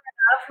pregnant?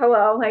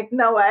 Hello, like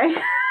no way,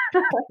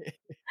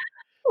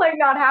 like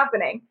not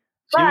happening.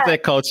 She was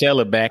at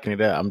Coachella backing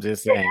it up. I'm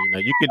just saying,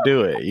 you could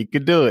do it. You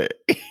could do it.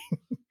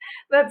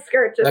 That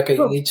skirt just. Okay,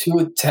 you need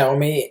to tell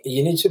me.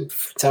 You need to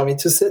tell me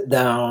to sit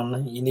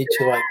down. You need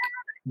to like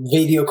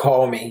video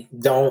call me.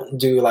 Don't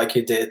do like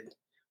you did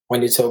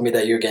when you told me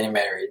that you're getting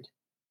married.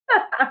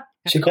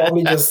 She called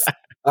me just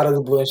out of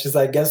the blue, and she's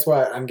like, "Guess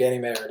what? I'm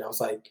getting married." I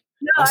was like,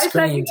 No, I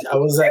screamed. I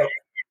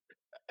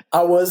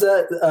was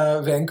at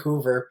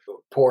Vancouver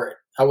port.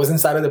 I was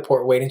inside of the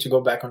port waiting to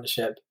go back on the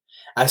ship.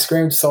 I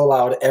screamed so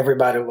loud,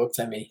 everybody looked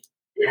at me.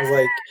 I was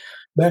like,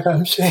 Becca,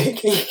 I'm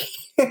shaking.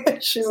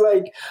 She's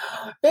like,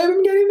 babe,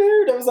 I'm getting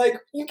married. I was like,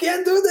 you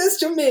can't do this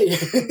to me.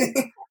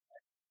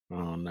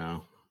 Oh,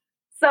 no.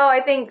 So I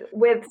think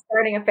with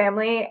starting a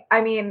family,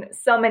 I mean,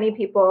 so many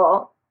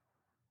people,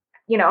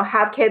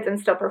 have kids and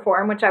still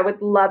perform, which I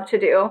would love to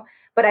do.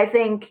 But I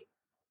think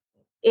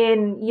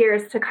in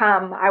years to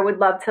come, I would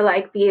love to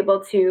like be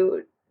able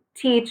to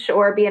teach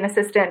or be an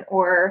assistant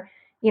or,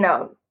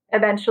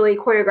 eventually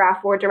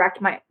choreograph or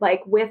direct my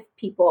like with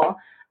people.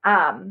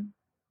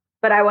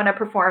 But I want to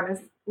perform as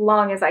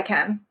long as I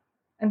can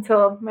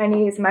until my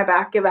knees and my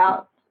back give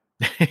out.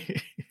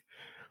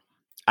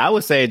 I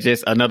would say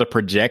just another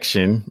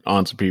projection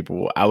onto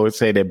people. I would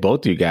say that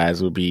both you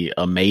guys would be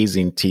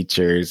amazing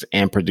teachers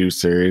and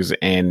producers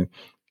and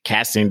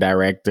casting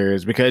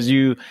directors because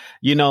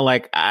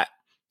like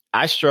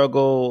I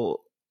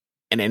struggle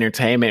in the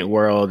entertainment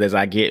world as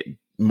I get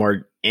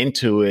more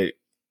into it,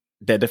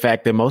 that the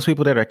fact that most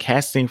people that are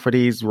casting for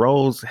these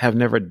roles have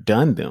never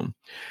done them.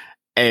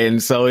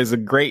 And so it's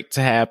great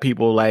to have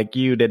people like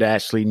you that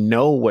actually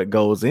know what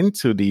goes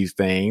into these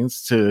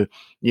things to,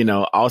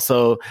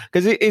 also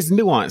because it's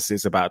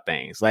nuances about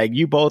things. Like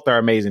you both are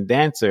amazing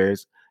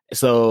dancers.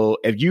 So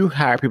if you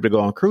hire people to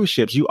go on cruise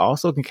ships, you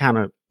also can kind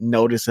of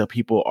notice if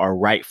people are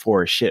right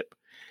for a ship.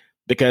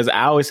 Because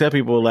I always tell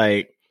people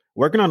like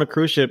working on a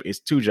cruise ship is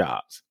two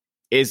jobs.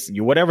 It's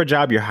whatever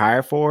job you're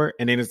hired for.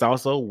 And then it's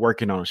also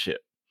working on a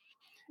ship.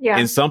 Yeah.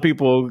 And some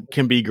people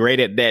can be great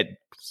at that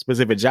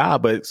specific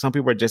job, but some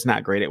people are just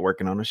not great at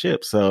working on a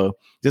ship. So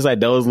just like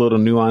those little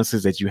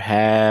nuances that you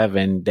have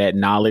and that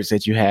knowledge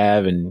that you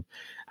have. And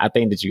I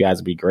think that you guys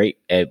would be great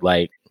at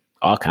like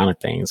all kind of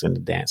things in the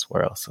dance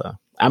world. So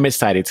I'm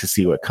excited to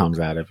see what comes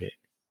out of it.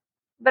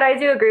 But I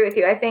do agree with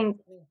you. I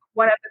think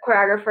one of the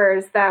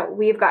choreographers that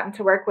we've gotten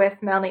to work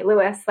with, Melanie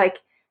Lewis, like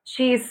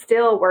she's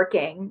still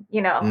working,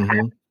 as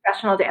a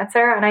professional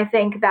dancer. And I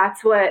think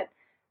that's what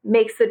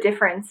makes the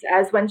difference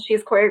as when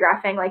she's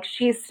choreographing, like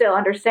she still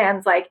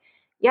understands like,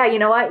 yeah, you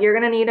know what, you're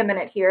going to need a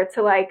minute here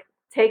to like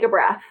take a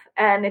breath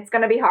and it's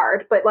going to be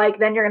hard, but like,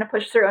 then you're going to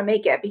push through and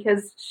make it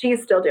because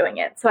she's still doing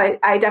it. So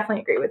I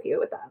definitely agree with you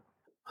with that.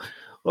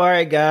 All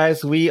right,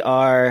 guys, we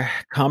are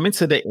coming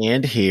to the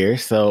end here.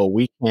 So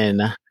we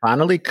can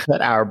finally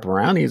cut our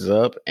brownies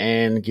up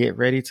and get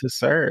ready to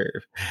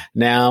serve.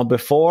 Now,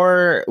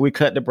 before we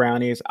cut the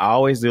brownies, I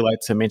always do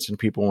like to mention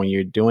people when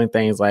you're doing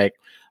things like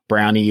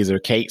brownies or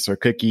cakes or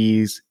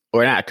cookies,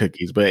 or not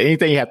cookies, but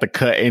anything you have to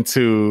cut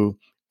into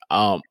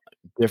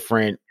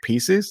different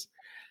pieces,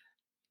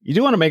 you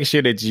do want to make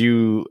sure that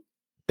you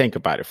think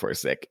about it for a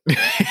second.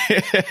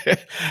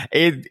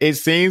 It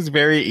seems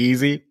very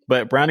easy,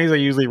 but brownies are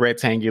usually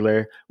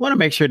rectangular. Want to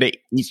make sure that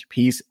each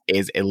piece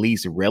is at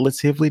least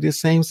relatively the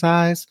same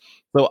size.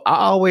 So I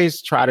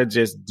always try to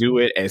just do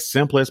it as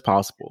simple as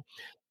possible.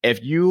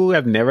 If you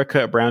have never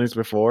cut brownies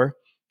before,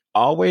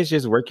 always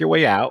just work your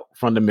way out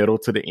from the middle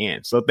to the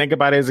end. So think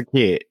about it as a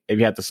kid. If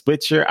you have to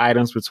split your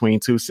items between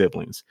two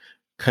siblings,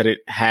 cut it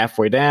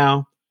halfway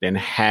down, then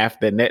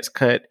half the next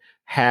cut,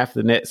 half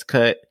the next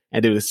cut,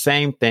 and do the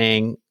same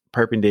thing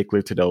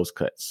perpendicular to those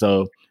cuts.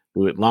 So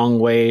do it long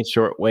ways,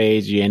 short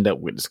ways, you end up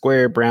with the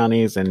square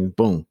brownies, and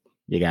boom,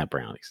 you got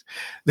brownies.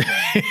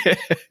 The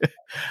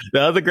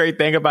other great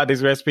thing about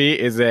this recipe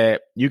is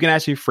that you can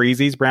actually freeze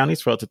these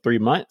brownies for up to 3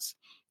 months.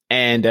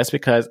 And that's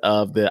because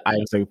of the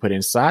items that we put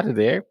inside of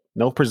there.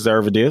 No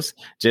preservatives,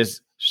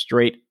 just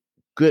straight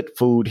good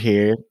food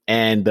here.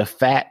 And the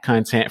fat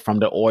content from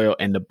the oil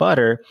and the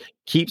butter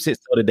keeps it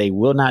so that they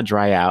will not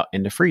dry out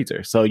in the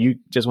freezer. So you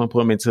just want to put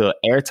them into an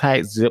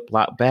airtight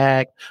Ziploc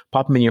bag,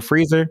 pop them in your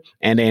freezer,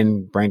 and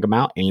then bring them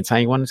out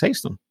anytime you want to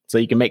taste them. So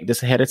you can make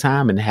this ahead of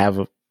time and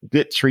have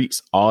good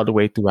treats all the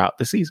way throughout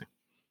the season.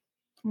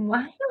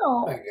 Wow.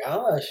 Oh my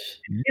gosh.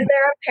 Is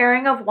there a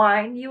pairing of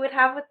wine you would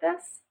have with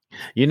this?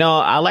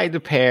 I like to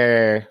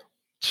pair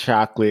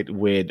chocolate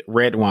with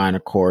red wine,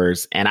 of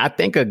course, and I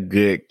think a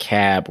good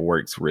cab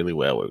works really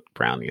well with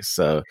brownies.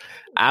 So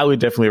I would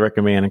definitely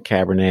recommend a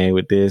Cabernet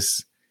with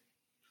this.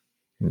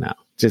 No,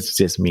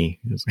 just me.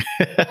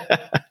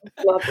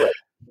 Lovely.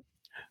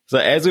 So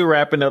as we're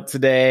wrapping up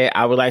today,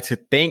 I would like to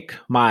thank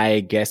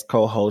my guest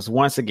co-host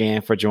once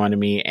again for joining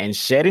me and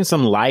shedding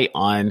some light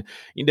on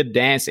the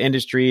dance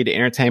industry, the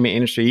entertainment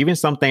industry, even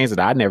some things that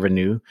I never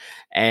knew.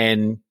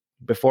 And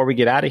before we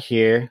get out of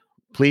here,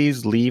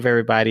 please leave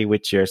everybody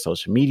with your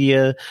social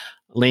media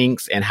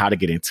links and how to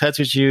get in touch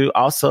with you.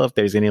 Also, if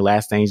there's any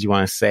last things you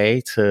want to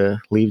say to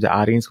leave the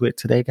audience with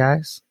today,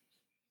 guys.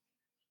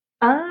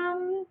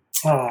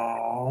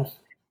 Oh,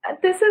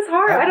 this is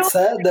hard. I'm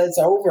sad that's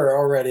over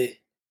already.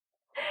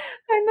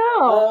 I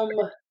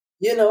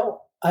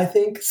know. I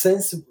think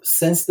since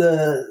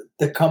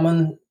the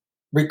common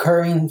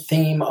recurring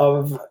theme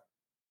of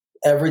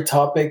every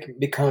topic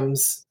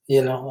becomes,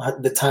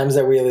 the times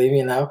that we're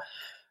living now,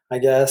 I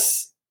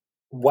guess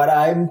what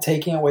I'm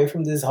taking away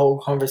from this whole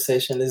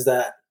conversation is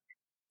that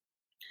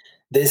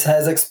this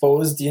has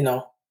exposed,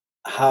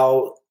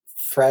 how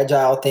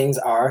fragile things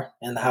are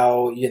and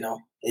how,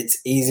 it's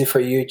easy for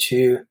you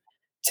to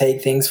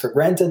take things for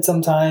granted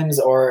sometimes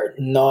or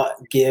not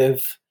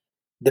give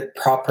the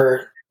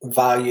proper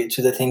value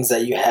to the things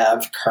that you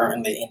have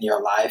currently in your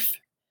life,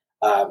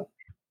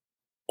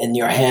 in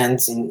your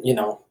hands, in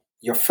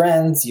your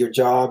friends, your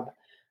job.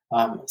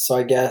 So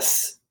I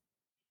guess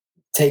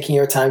taking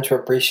your time to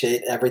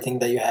appreciate everything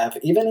that you have,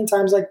 even in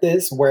times like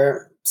this,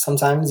 where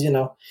sometimes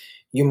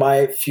you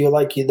might feel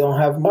like you don't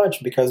have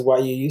much because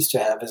what you used to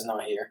have is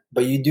not here,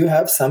 but you do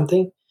have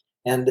something.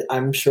 And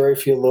I'm sure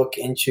if you look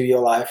into your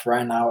life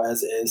right now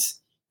as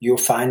is, you'll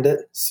find it.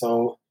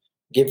 So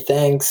give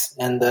thanks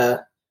and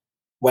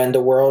when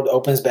the world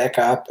opens back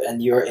up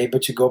and you're able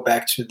to go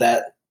back to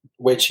that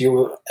which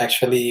you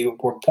actually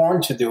were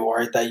born to do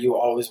or that you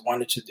always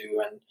wanted to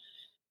do, and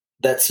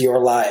that's your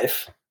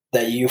life,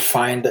 that you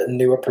find a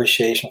new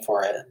appreciation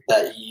for it,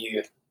 that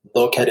you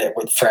look at it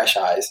with fresh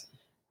eyes.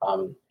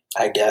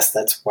 I guess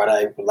that's what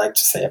I would like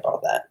to say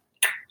about that.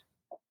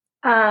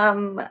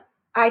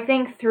 I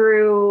think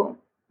through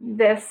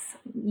this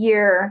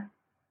year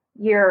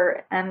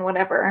and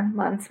whatever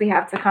months we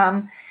have to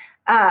come,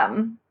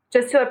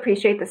 just to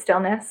appreciate the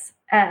stillness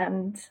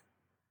and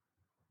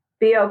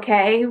be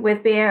okay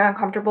with being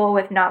uncomfortable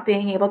with not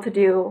being able to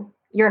do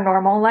your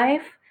normal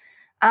life.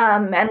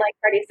 And like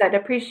Freddie said,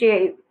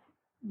 appreciate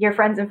your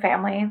friends and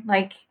family.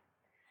 Like,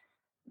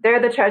 they're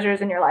the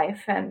treasures in your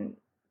life. And,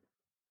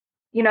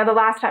 the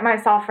last time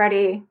I saw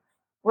Freddie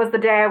was the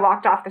day I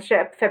walked off the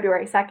ship,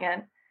 February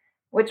 2nd,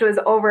 which was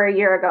over a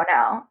year ago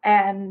now.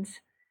 And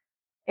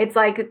it's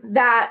like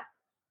that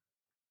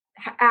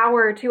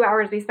hour, 2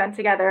 hours we spent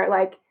together,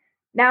 like,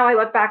 now I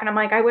look back and I'm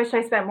like, I wish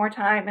I spent more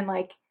time and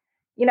like,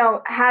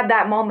 had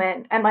that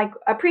moment and like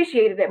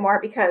appreciated it more,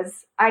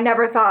 because I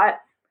never thought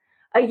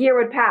a year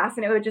would pass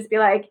and it would just be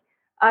like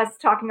us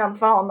talking on the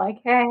phone, like,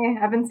 hey,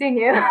 haven't seen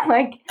you.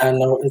 Like, I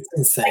know, it's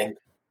insane.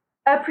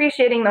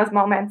 Appreciating those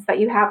moments that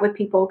you have with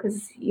people,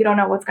 because you don't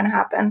know what's going to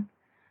happen.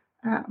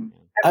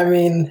 I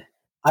mean,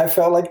 I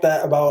felt like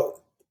that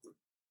about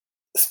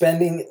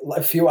spending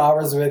a few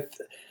hours with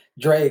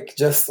Drake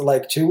just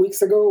like 2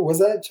 weeks ago. Was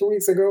that 2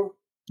 weeks ago?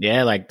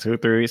 Yeah, like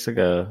 2-3 weeks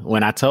ago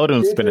when I told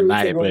him to spend the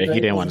night, but he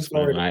didn't want to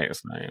spend the night.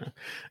 So,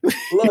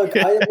 Look,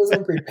 I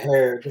wasn't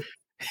prepared.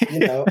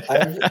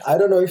 I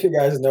don't know if you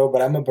guys know,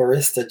 but I'm a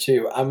barista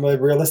too. I'm a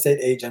real estate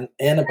agent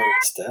and a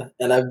barista,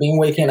 and I've been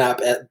waking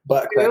up at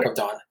butt crack of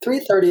dawn,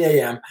 3:30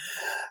 a.m.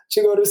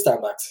 to go to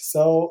Starbucks.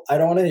 So I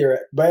don't want to hear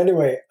it. But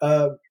anyway,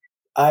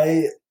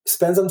 I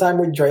spent some time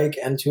with Drake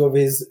and two of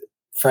his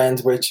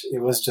friends, which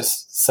it was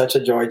just such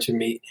a joy to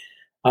meet.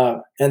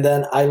 And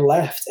then I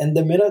left, and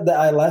the minute that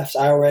I left,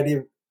 I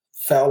already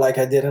felt like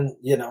I didn't,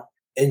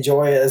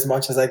 enjoy it as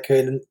much as I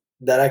could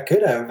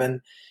have,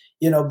 and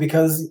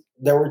because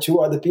there were two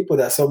other people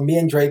there, so me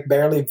and Drake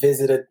barely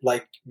visited,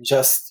 like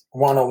just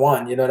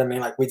one-on-one. You know what I mean?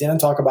 Like, we didn't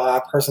talk about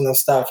our personal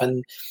stuff,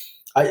 and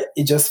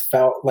it just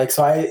felt like,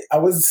 so I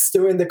was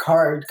still in the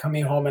car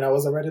coming home, and I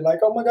was already like,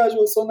 oh my gosh, it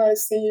was so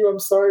nice seeing you. I'm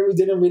sorry we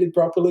didn't really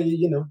properly,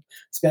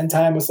 spend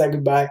time or say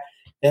goodbye.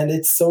 And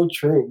it's so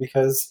true,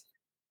 because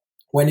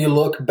when you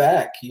look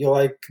back, you're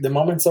like, the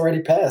moment's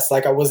already passed.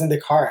 Like, I was in the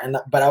car,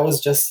 but I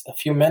was just a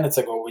few minutes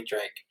ago with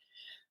Drake.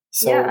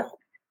 So yeah.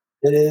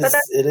 It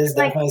is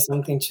definitely like,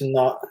 something to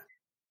not.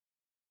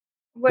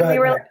 When we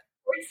were like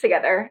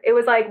together, it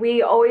was like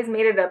we always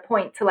made it a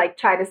point to like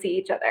try to see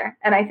each other,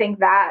 and I think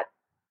that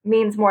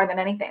means more than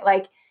anything.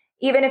 Like,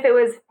 even if it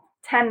was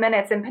 10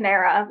 minutes in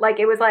Panera, like,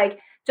 it was like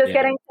just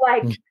getting to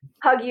like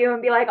hug you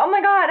and be like, oh my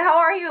God, how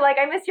are you? Like,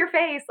 I miss your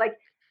face. Like,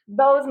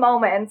 those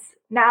moments.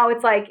 Now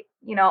it's like,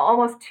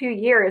 almost 2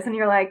 years, and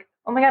you're like,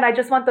 oh my God, I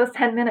just want those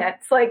 10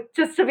 minutes. Like,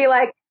 just to be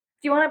like,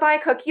 do you want to buy a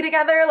cookie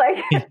together?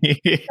 Like,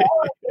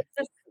 it's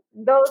just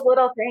those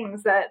little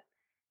things that,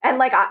 and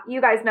like, you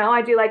guys know,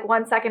 I do like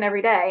 1 second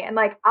every day, and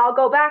like, I'll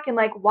go back and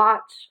like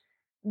watch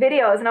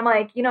videos, and I'm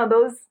like,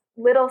 those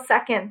little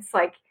seconds,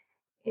 like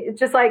it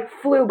just like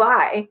flew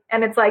by,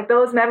 and it's like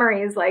those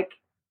memories, like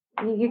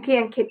you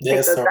can't take They're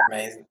those so back.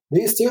 amazing.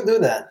 Do you still do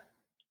that?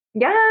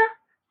 Yeah.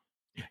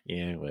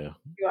 Yeah, well,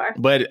 You are.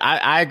 but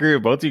I agree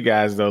with both of you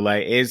guys though.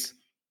 Like, it's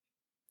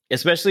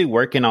especially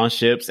working on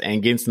ships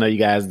and getting to know you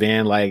guys.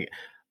 Then, like,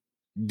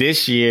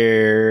 this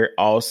year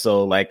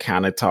also like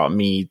kind of taught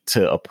me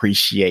to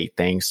appreciate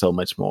things so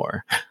much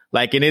more.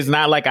 Like, and it's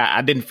not like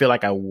I didn't feel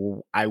like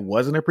I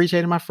wasn't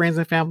appreciating my friends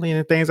and family and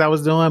the things I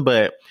was doing,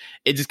 but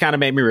it just kind of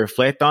made me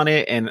reflect on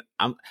it. And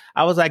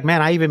I was like,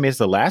 man, I even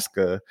missed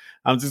Alaska.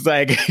 I'm just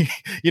like,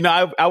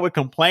 I would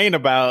complain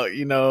about,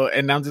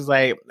 and I'm just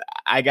like,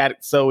 I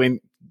got so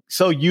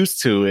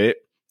used to it.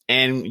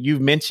 And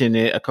you've mentioned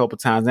it a couple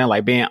times now,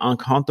 like being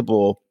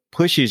uncomfortable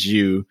pushes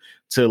you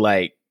to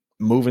like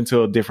move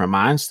into a different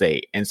mind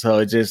state. And so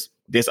it just,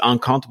 this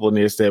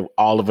uncomfortableness that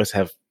all of us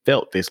have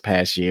felt this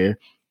past year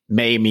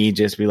made me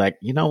just be like,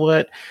 you know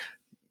what?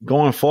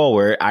 Going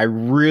forward, I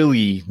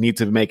really need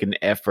to make an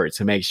effort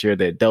to make sure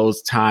that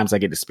those times I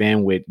get to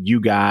spend with you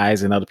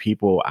guys and other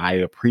people, I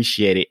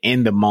appreciate it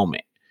in the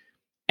moment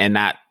and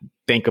not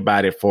think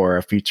about it for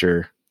a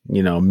future,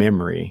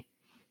 memory.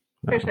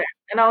 For sure.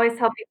 And always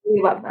tell people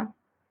you love them.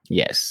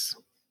 Yes.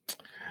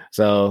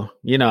 So,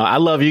 I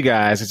love you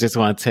guys. I just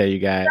want to tell you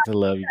guys, I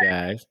love you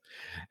guys.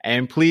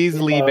 And please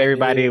leave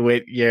everybody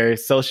with your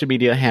social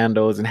media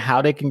handles and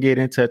how they can get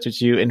in touch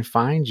with you and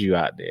find you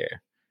out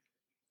there.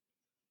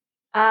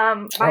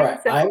 All right.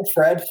 I'm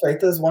Fred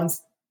Freitas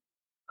once.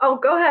 Oh,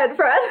 go ahead,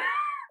 Fred.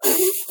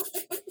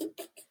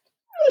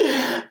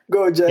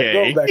 Go, Jeff.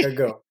 Okay. Go, Becca.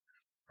 Go.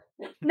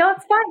 No,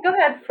 it's fine. Go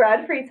ahead,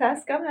 Fred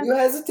Freitas. Go ahead. You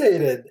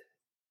hesitated.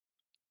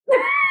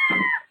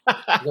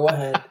 Go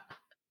ahead.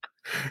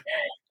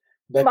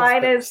 Becca's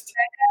Mine first. is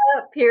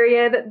Becca,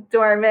 period,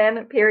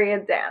 Dorman,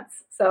 period, dance.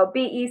 So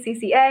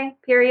BECCA,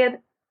 period,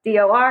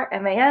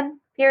 DORMAN,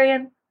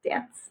 period,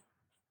 dance.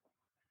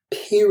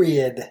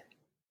 Period.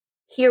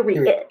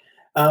 Period.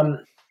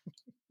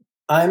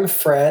 I'm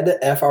Fred,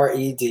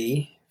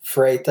 FRED,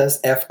 Freitas,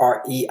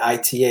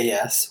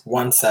 FREITAS,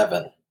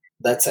 17.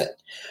 That's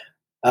it.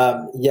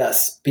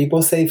 Yes,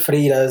 people say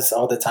Fritas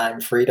all the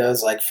time.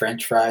 Fritas like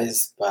French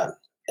fries, but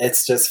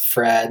it's just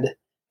Fred,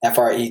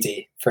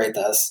 FRED,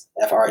 Freitas,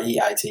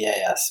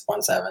 FREITAS,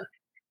 17.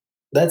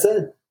 That's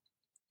it.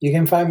 You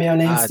can find me on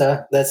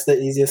Insta. That's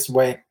the easiest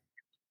way.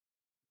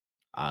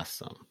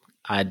 Awesome.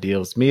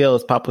 Ideals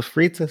Meals, Papa's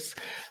Fritas.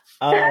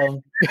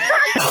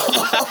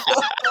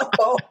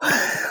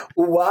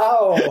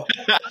 Wow.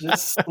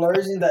 Just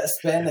splurging that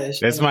Spanish.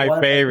 That's my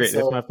favorite.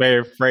 Episode. That's my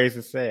favorite phrase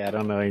to say. I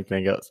don't know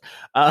anything else.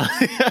 Oh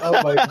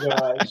my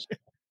gosh.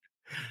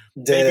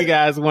 Thank you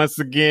guys once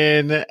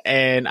again.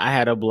 And I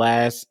had a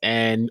blast.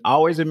 And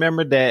always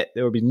remember that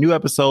there will be new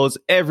episodes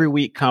every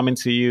week coming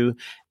to you.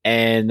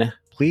 And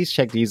please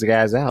check these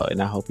guys out.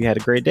 And I hope you had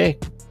a great day.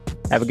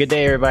 Have a good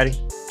day, everybody.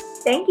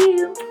 Thank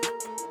you.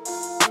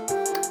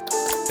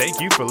 Thank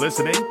you for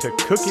listening to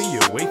Cooking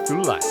Your Way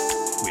Through Life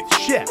with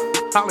Chef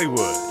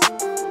Hollywood.